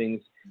and other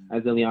things,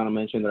 as Iliana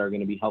mentioned, that are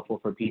going to be helpful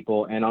for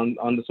people. And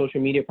on the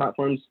social media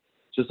platforms,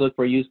 just look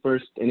for Youth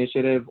First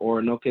Initiative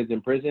or No Kids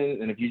in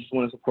Prison. And if you just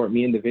want to support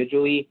me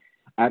individually,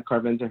 at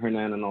Carvente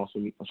Hernan and also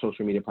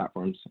social media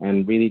platforms.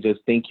 And really just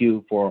thank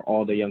you for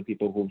all the young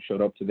people who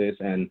showed up to this,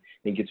 and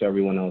thank you to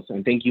everyone else.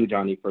 And thank you,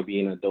 Johnny, for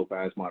being a dope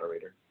ass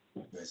moderator.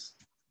 Nice.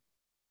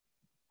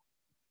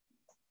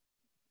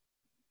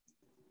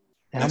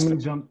 I'm going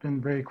to jump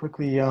in very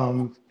quickly.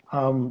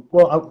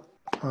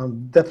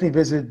 Definitely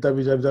visit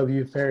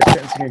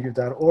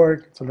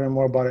www.fairsentencingofyouth.org to learn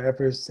more about our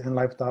efforts in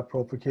life without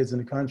parole for kids in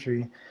the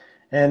country.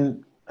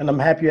 And I'm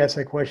happy you asked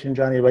that question,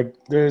 Johnny. Like,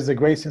 there's a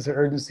great sense of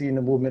urgency in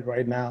the movement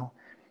right now.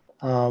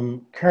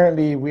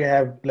 Currently, we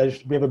have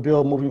a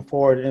bill moving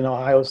forward in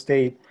Ohio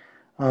State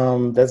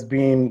that's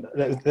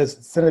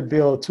Senate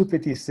Bill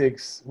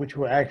 256, which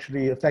will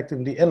actually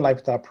effectively end life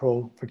without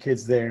parole for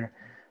kids there.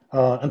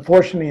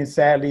 Unfortunately and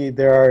sadly,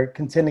 there are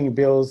contending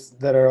bills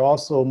that are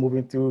also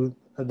moving through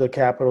the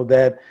Capitol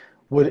that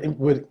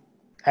would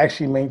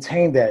actually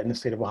maintain that in the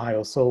state of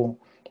Ohio. So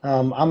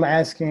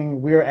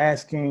we're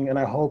asking, and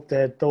I hope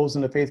that those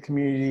in the faith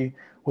community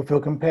will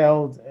feel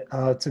compelled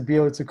to be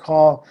able to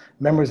call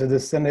members of the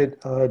Senate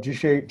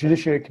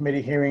Judiciary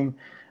Committee hearing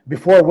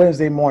before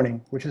Wednesday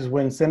morning, which is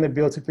when Senate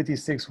Bill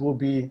 256 will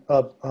be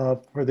up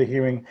for the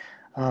hearing.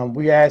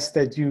 We ask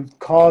that you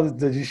call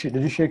the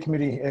Judiciary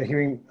Committee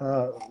hearing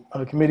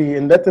committee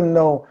and let them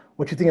know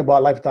what you think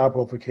about life without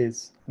parole for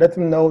kids. Let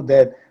them know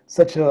that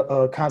such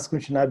a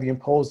consequence should not be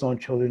imposed on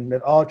children,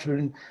 that all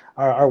children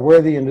are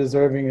worthy and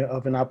deserving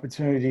of an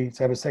opportunity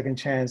to have a second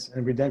chance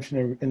and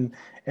redemption,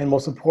 and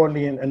most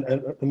importantly,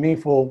 a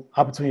meaningful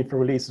opportunity for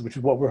releases, which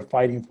is what we're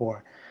fighting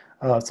for.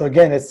 So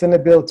again, it's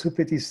Senate Bill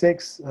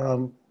 256.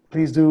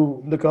 Please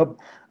do look up.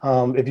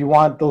 If you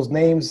want those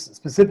names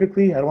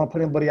specifically, I don't want to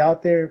put anybody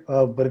out there,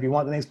 but if you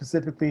want the names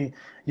specifically,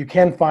 you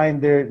can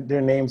find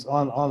their names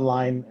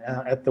online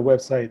at the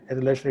website, at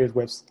the legislature's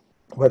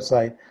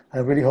website. I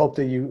really hope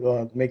that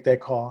you make that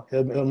call.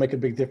 It'll make a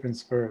big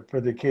difference for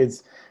the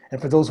kids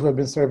and for those who have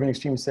been serving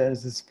extreme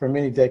sentences for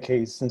many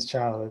decades since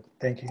childhood.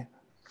 Thank you.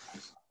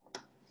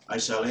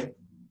 Aishale?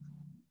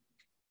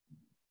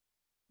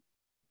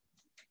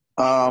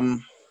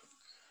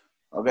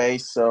 Okay,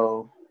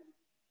 so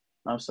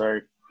I'm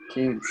sorry.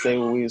 Can you say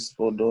what we were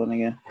supposed to do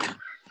again?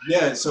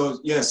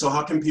 So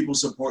how can people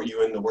support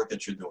you in the work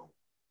that you're doing?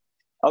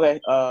 Okay.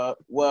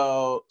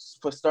 Well,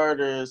 for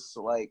starters,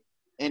 like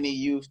any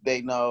youth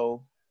they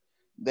know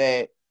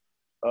that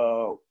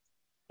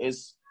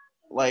is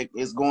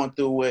going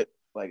through it,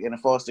 like in the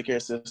foster care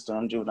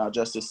system, juvenile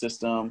justice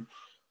system.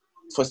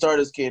 For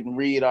starters, can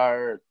read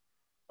our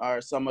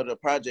some of the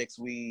projects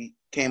we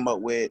came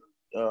up with,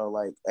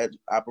 like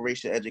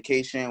Operation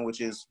Education,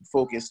 which is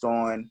focused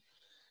on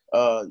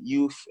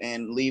youth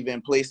and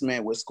leaving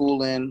placement with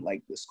schooling,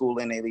 like the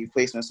schooling they leave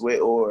placements with,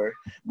 or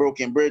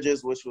Broken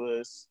Bridges, which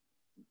was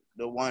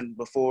the one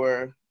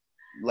before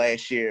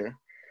last year.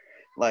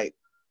 Like,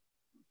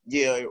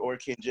 yeah, or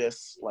can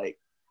just like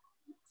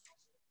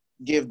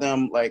give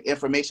them like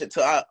information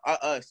to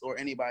us or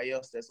anybody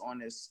else that's on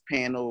this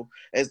panel,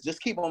 as just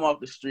keep them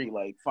off the street,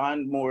 like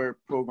find more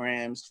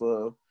programs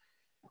for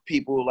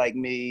people like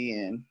me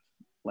and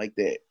like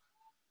that.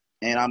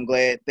 And I'm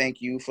glad, thank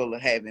you for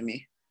having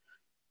me.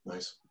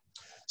 Nice.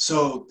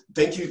 So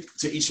thank you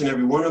to each and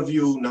every one of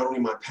you, not only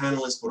my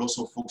panelists, but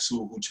also folks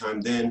who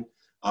chimed in.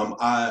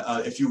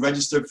 If you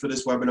registered for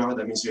this webinar,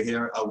 that means you're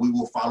here. We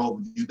will follow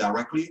you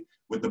directly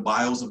with the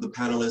bios of the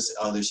panelists,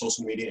 their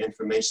social media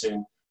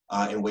information,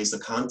 and ways to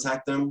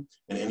contact them,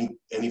 and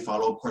any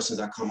follow-up questions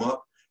that come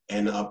up.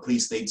 And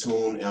please stay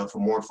tuned for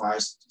more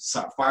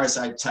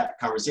fireside chat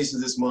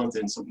conversations this month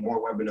and some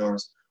more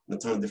webinars on a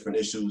ton of different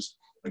issues.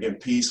 Again,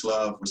 peace,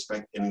 love,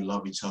 respect, and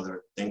love each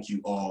other. Thank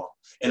you all.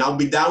 And I'll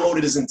be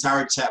downloading this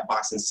entire chat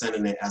box and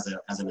sending it as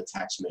an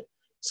attachment.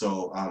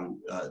 So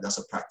that's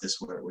a practice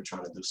we're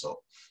trying to do. So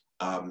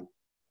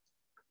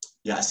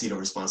yeah, I see the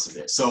responses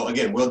there. So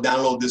again, we'll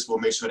download this. We'll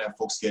make sure that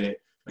folks get it.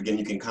 Again,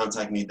 you can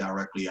contact me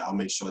directly. I'll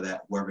make sure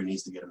that whoever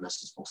needs to get a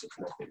message, folks are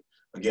connected.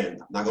 Again,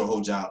 I'm not gonna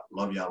hold y'all.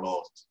 Love y'all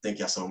all. Thank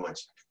y'all so much.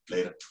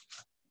 Later.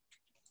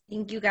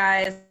 Thank you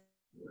guys.